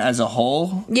doing as a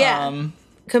whole. Yeah,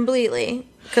 completely.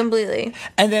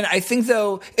 And then I think,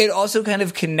 though, it also kind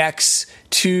of connects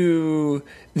to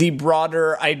the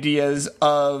broader ideas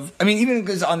of... I mean, even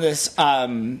because on this...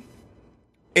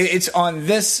 it's on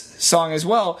this song as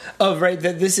well, of, right,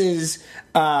 that this is...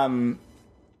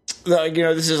 like, you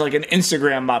know, this is like an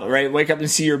Instagram model, right? Wake up and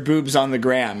see your boobs on the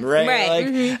gram, right?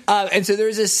 Right. Like, and so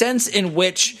there's a sense in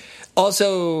which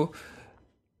also,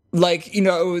 like, you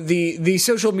know, the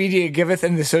social media giveth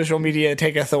and the social media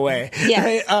taketh away,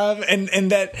 right?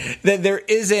 And that there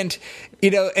isn't, you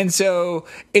know, and so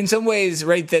in some ways,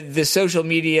 right, that the social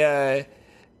media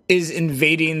is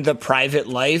invading the private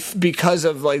life because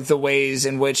of like the ways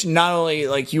in which not only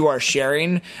like you are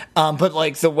sharing, but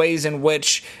like the ways in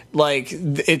which like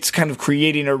it's kind of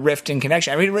creating a rift in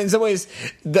connection. I mean, in some ways,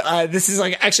 this is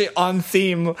like actually on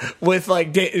theme with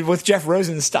like with Jeff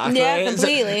Rosenstock. Yeah, right?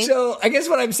 completely. So I guess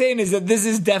what I'm saying is that this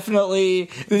is definitely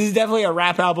a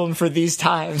rap album for these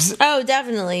times. Oh,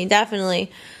 definitely. Yeah,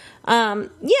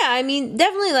 I mean,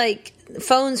 definitely like.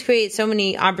 Phones create so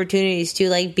many opportunities to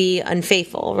like be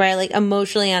unfaithful, right? Like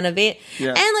emotionally unavailable,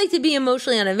 and like to be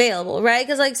emotionally unavailable, right?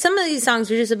 Because like some of these songs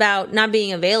are just about not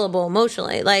being available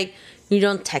emotionally. Like you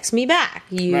don't text me back,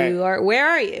 where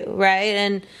are you, right?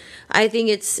 And I think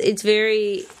it's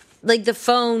very like the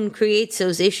phone creates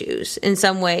those issues in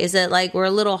some ways that like we're a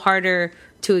little harder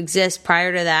to exist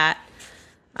prior to that.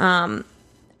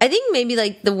 I think maybe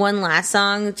like the one last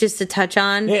song just to touch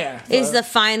on is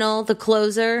the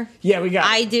closer. Yeah, we got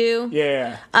I Do.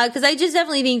 Yeah. Because I just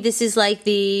definitely think this is like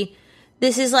the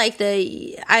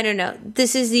I don't know,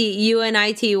 this is the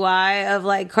UNITY of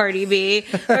like Cardi B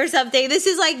or something. This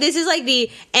is like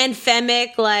the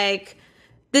anthemic, like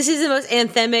this is the most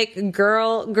anthemic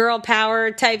girl power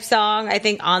type song I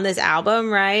think on this album,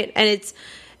 right? And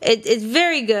it's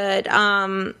very good.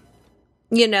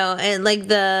 and like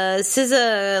the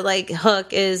SZA like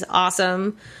hook is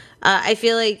awesome. I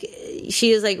feel like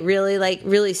she is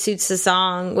really suits the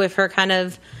song with her kind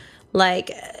of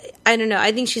like, I don't know.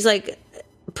 I think she's like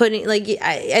putting like,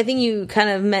 I think you kind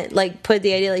of meant like put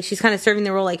the idea like she's kind of serving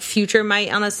the role like Future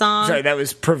might on a song. Sorry, that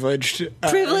was privileged.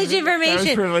 Privileged information. That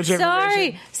was privileged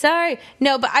information. Sorry.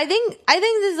 No, but I think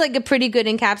this is like a pretty good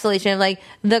encapsulation of like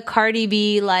the Cardi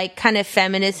B like kind of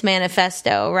feminist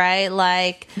manifesto, right?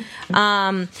 Like,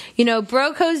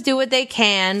 broke hoes do what they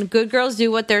can, good girls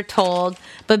do what they're told,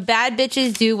 but bad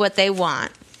bitches do what they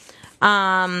want.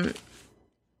 I'm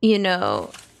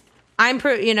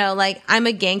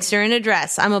a gangster in a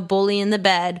dress. I'm a bully in the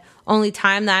bed. Only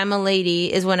time that I'm a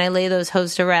lady is when I lay those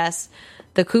hoes to rest.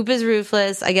 The coupe is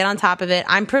ruthless. I get on top of it.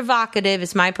 I'm provocative.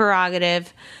 It's my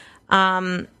prerogative.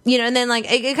 And then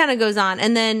like it kind of goes on.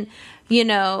 And then,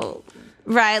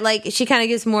 right, like she kind of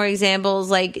gives more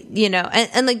examples, like,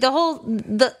 and like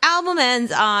the album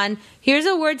ends on, here's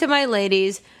a word to my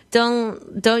ladies.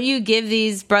 Don't you give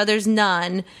these brothers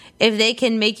none if they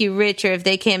can make you rich or if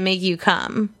they can't make you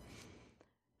come.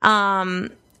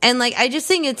 And like, I just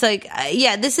think it's like,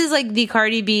 this is like the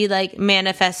Cardi B, like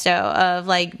manifesto of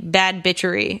like bad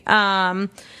bitchery,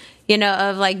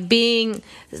 of like being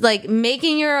like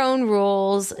making your own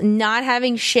rules, not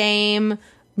having shame,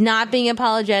 not being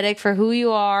apologetic for who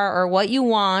you are or what you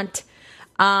want.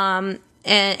 And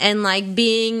like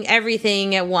being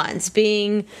everything at once,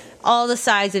 being all the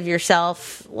sides of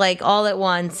yourself, like all at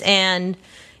once. And,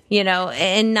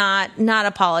 and not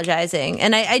apologizing.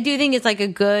 And I do think it's like a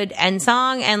good end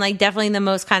song and like definitely the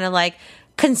most kind of like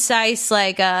concise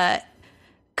like sort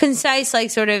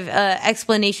of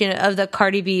explanation of the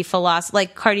Cardi B philosophy,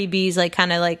 like Cardi B's like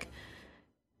kind of like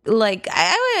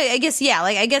I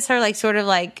guess her like sort of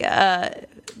like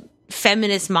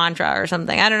feminist mantra or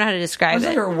something. I don't know how to describe it.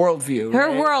 Like her worldview. Her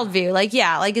right? worldview. Like,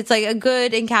 yeah, like it's like a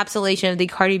good encapsulation of the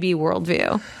Cardi B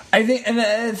worldview. I think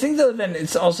though then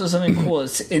it's also something cool.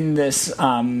 It's in this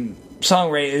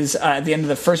song, right, is at the end of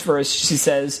the first verse, she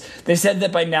says, they said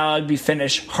that by now I'd be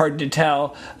finished, hard to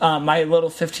tell, my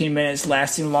little 15 minutes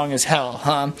lasting long as hell,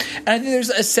 And I think there's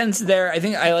a sense there, I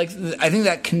think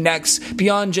that connects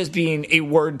beyond just being a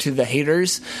word to the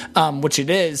haters, which it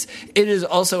is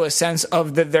also a sense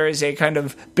of that there is a kind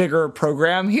of bigger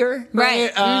program here,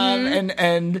 right?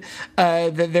 And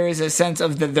that there is a sense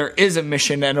of that there is a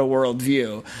mission and a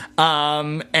worldview,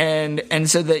 and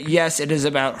so that, yes, it is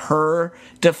about her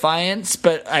defiance,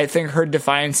 but I think her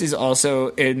defiance is also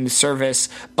in service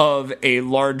of a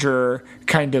larger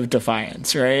kind of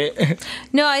defiance, right?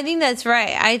 No, I think that's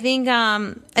right. I think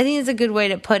it's a good way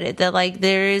to put it, that like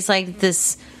there is like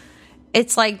this,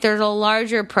 it's like there's a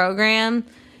larger program.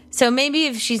 So maybe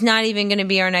if she's not even going to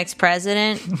be our next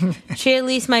president, she at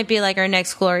least might be like our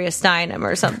next Gloria Steinem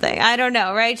or something. I don't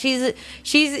know, right? She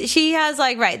has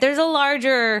like, right, there's a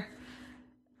larger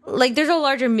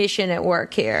mission at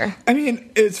work here. I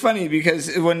mean, it's funny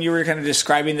because when you were kind of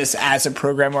describing this as a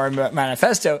program or a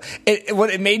manifesto, what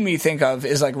it made me think of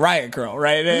is like Riot Girl,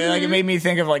 right? Mm-hmm. Like it made me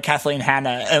think of like Kathleen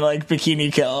Hanna and like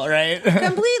Bikini Kill, right?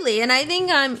 Completely. And I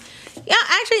think,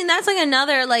 actually, and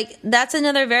that's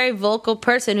another very vocal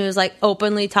person who's like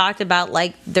openly talked about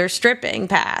like their stripping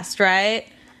past, right?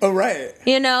 Oh, right.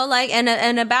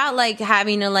 And about like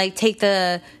having to like take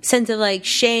the sense of like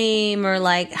shame or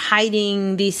like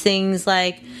hiding these things,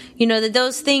 like, that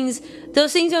those things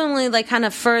only like kind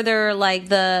of further like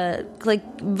the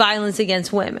like violence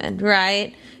against women,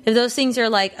 right? If those things are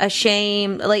like a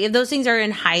shame, like if those things are in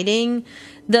hiding,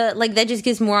 that just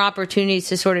gives more opportunities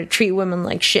to sort of treat women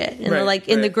like shit in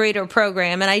in the greater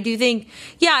program. And I do think,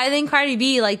 I think Cardi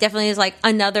B like definitely is like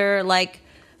another like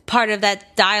part of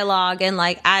that dialogue and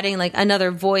like adding like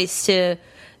another voice to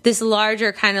this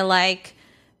larger kind of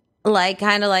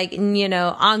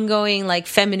ongoing like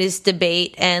feminist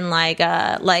debate and like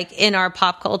in our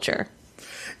pop culture.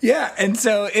 Yeah, and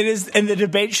so it is, and the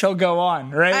debate shall go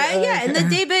on, right? And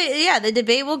the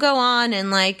debate will go on, and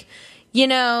like,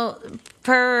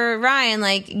 per Ryan,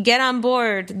 like, get on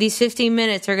board. These 15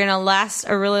 minutes are going to last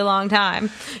a really long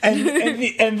time.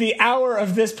 And the hour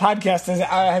of this podcast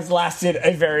has lasted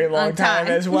a very long time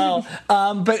as well.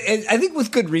 But I think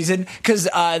with good reason, because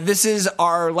this is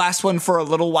our last one for a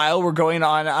little while. We're going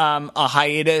on a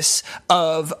hiatus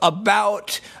of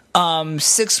about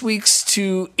 6 weeks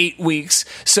to 8 weeks.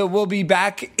 So we'll be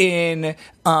back in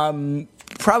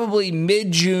probably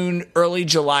mid-June, early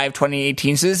July of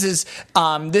 2018. So this is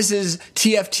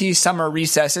TFT summer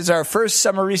recess. It's our first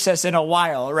summer recess in a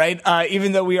while, right?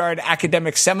 Even though we are an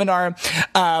academic seminar,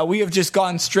 we have just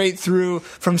gone straight through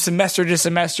from semester to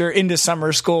semester into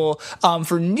summer school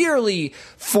for nearly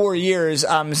 4 years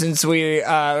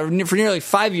for nearly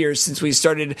 5 years since we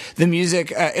started the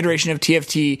music iteration of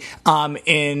TFT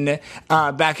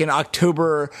back in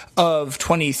October of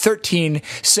 2013.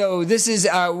 So this is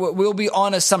we'll be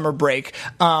on a summer break,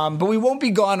 but we won't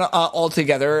be gone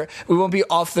altogether. We won't be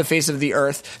off the face of the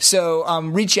earth. So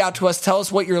reach out to us. Tell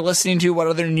us what you're listening to, what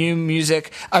other new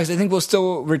music. I think we'll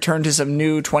still return to some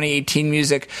new 2018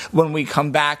 music when we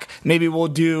come back. Maybe we'll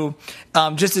do,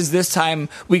 just as this time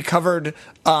we covered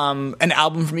an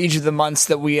album from each of the months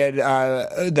that we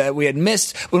had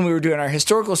missed when we were doing our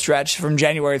historical stretch from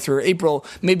January through April.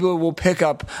 Maybe we'll pick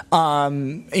up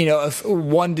 1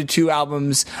 to 2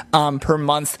 albums per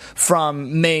month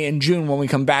from May and June when we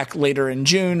come back later in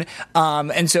June.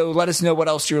 And so let us know what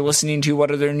else you're listening to,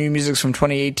 what other new musics from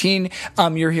 2018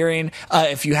 you're hearing.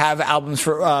 If you have albums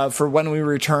for when we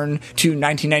return to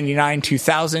 1999,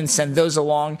 2000, send those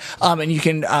along. And you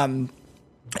can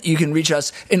reach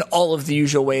us in all of the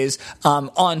usual ways,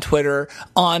 on Twitter,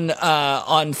 on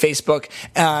Facebook,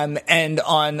 and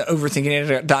on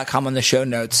overthinkingit.com on the show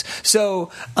notes.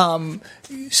 So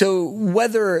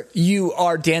whether you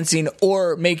are dancing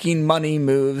or making money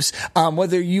moves,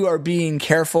 whether you are being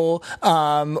careful,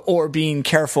 or being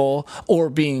careful,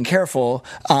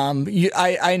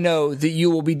 I know that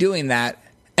you will be doing that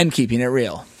and keeping it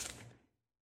real.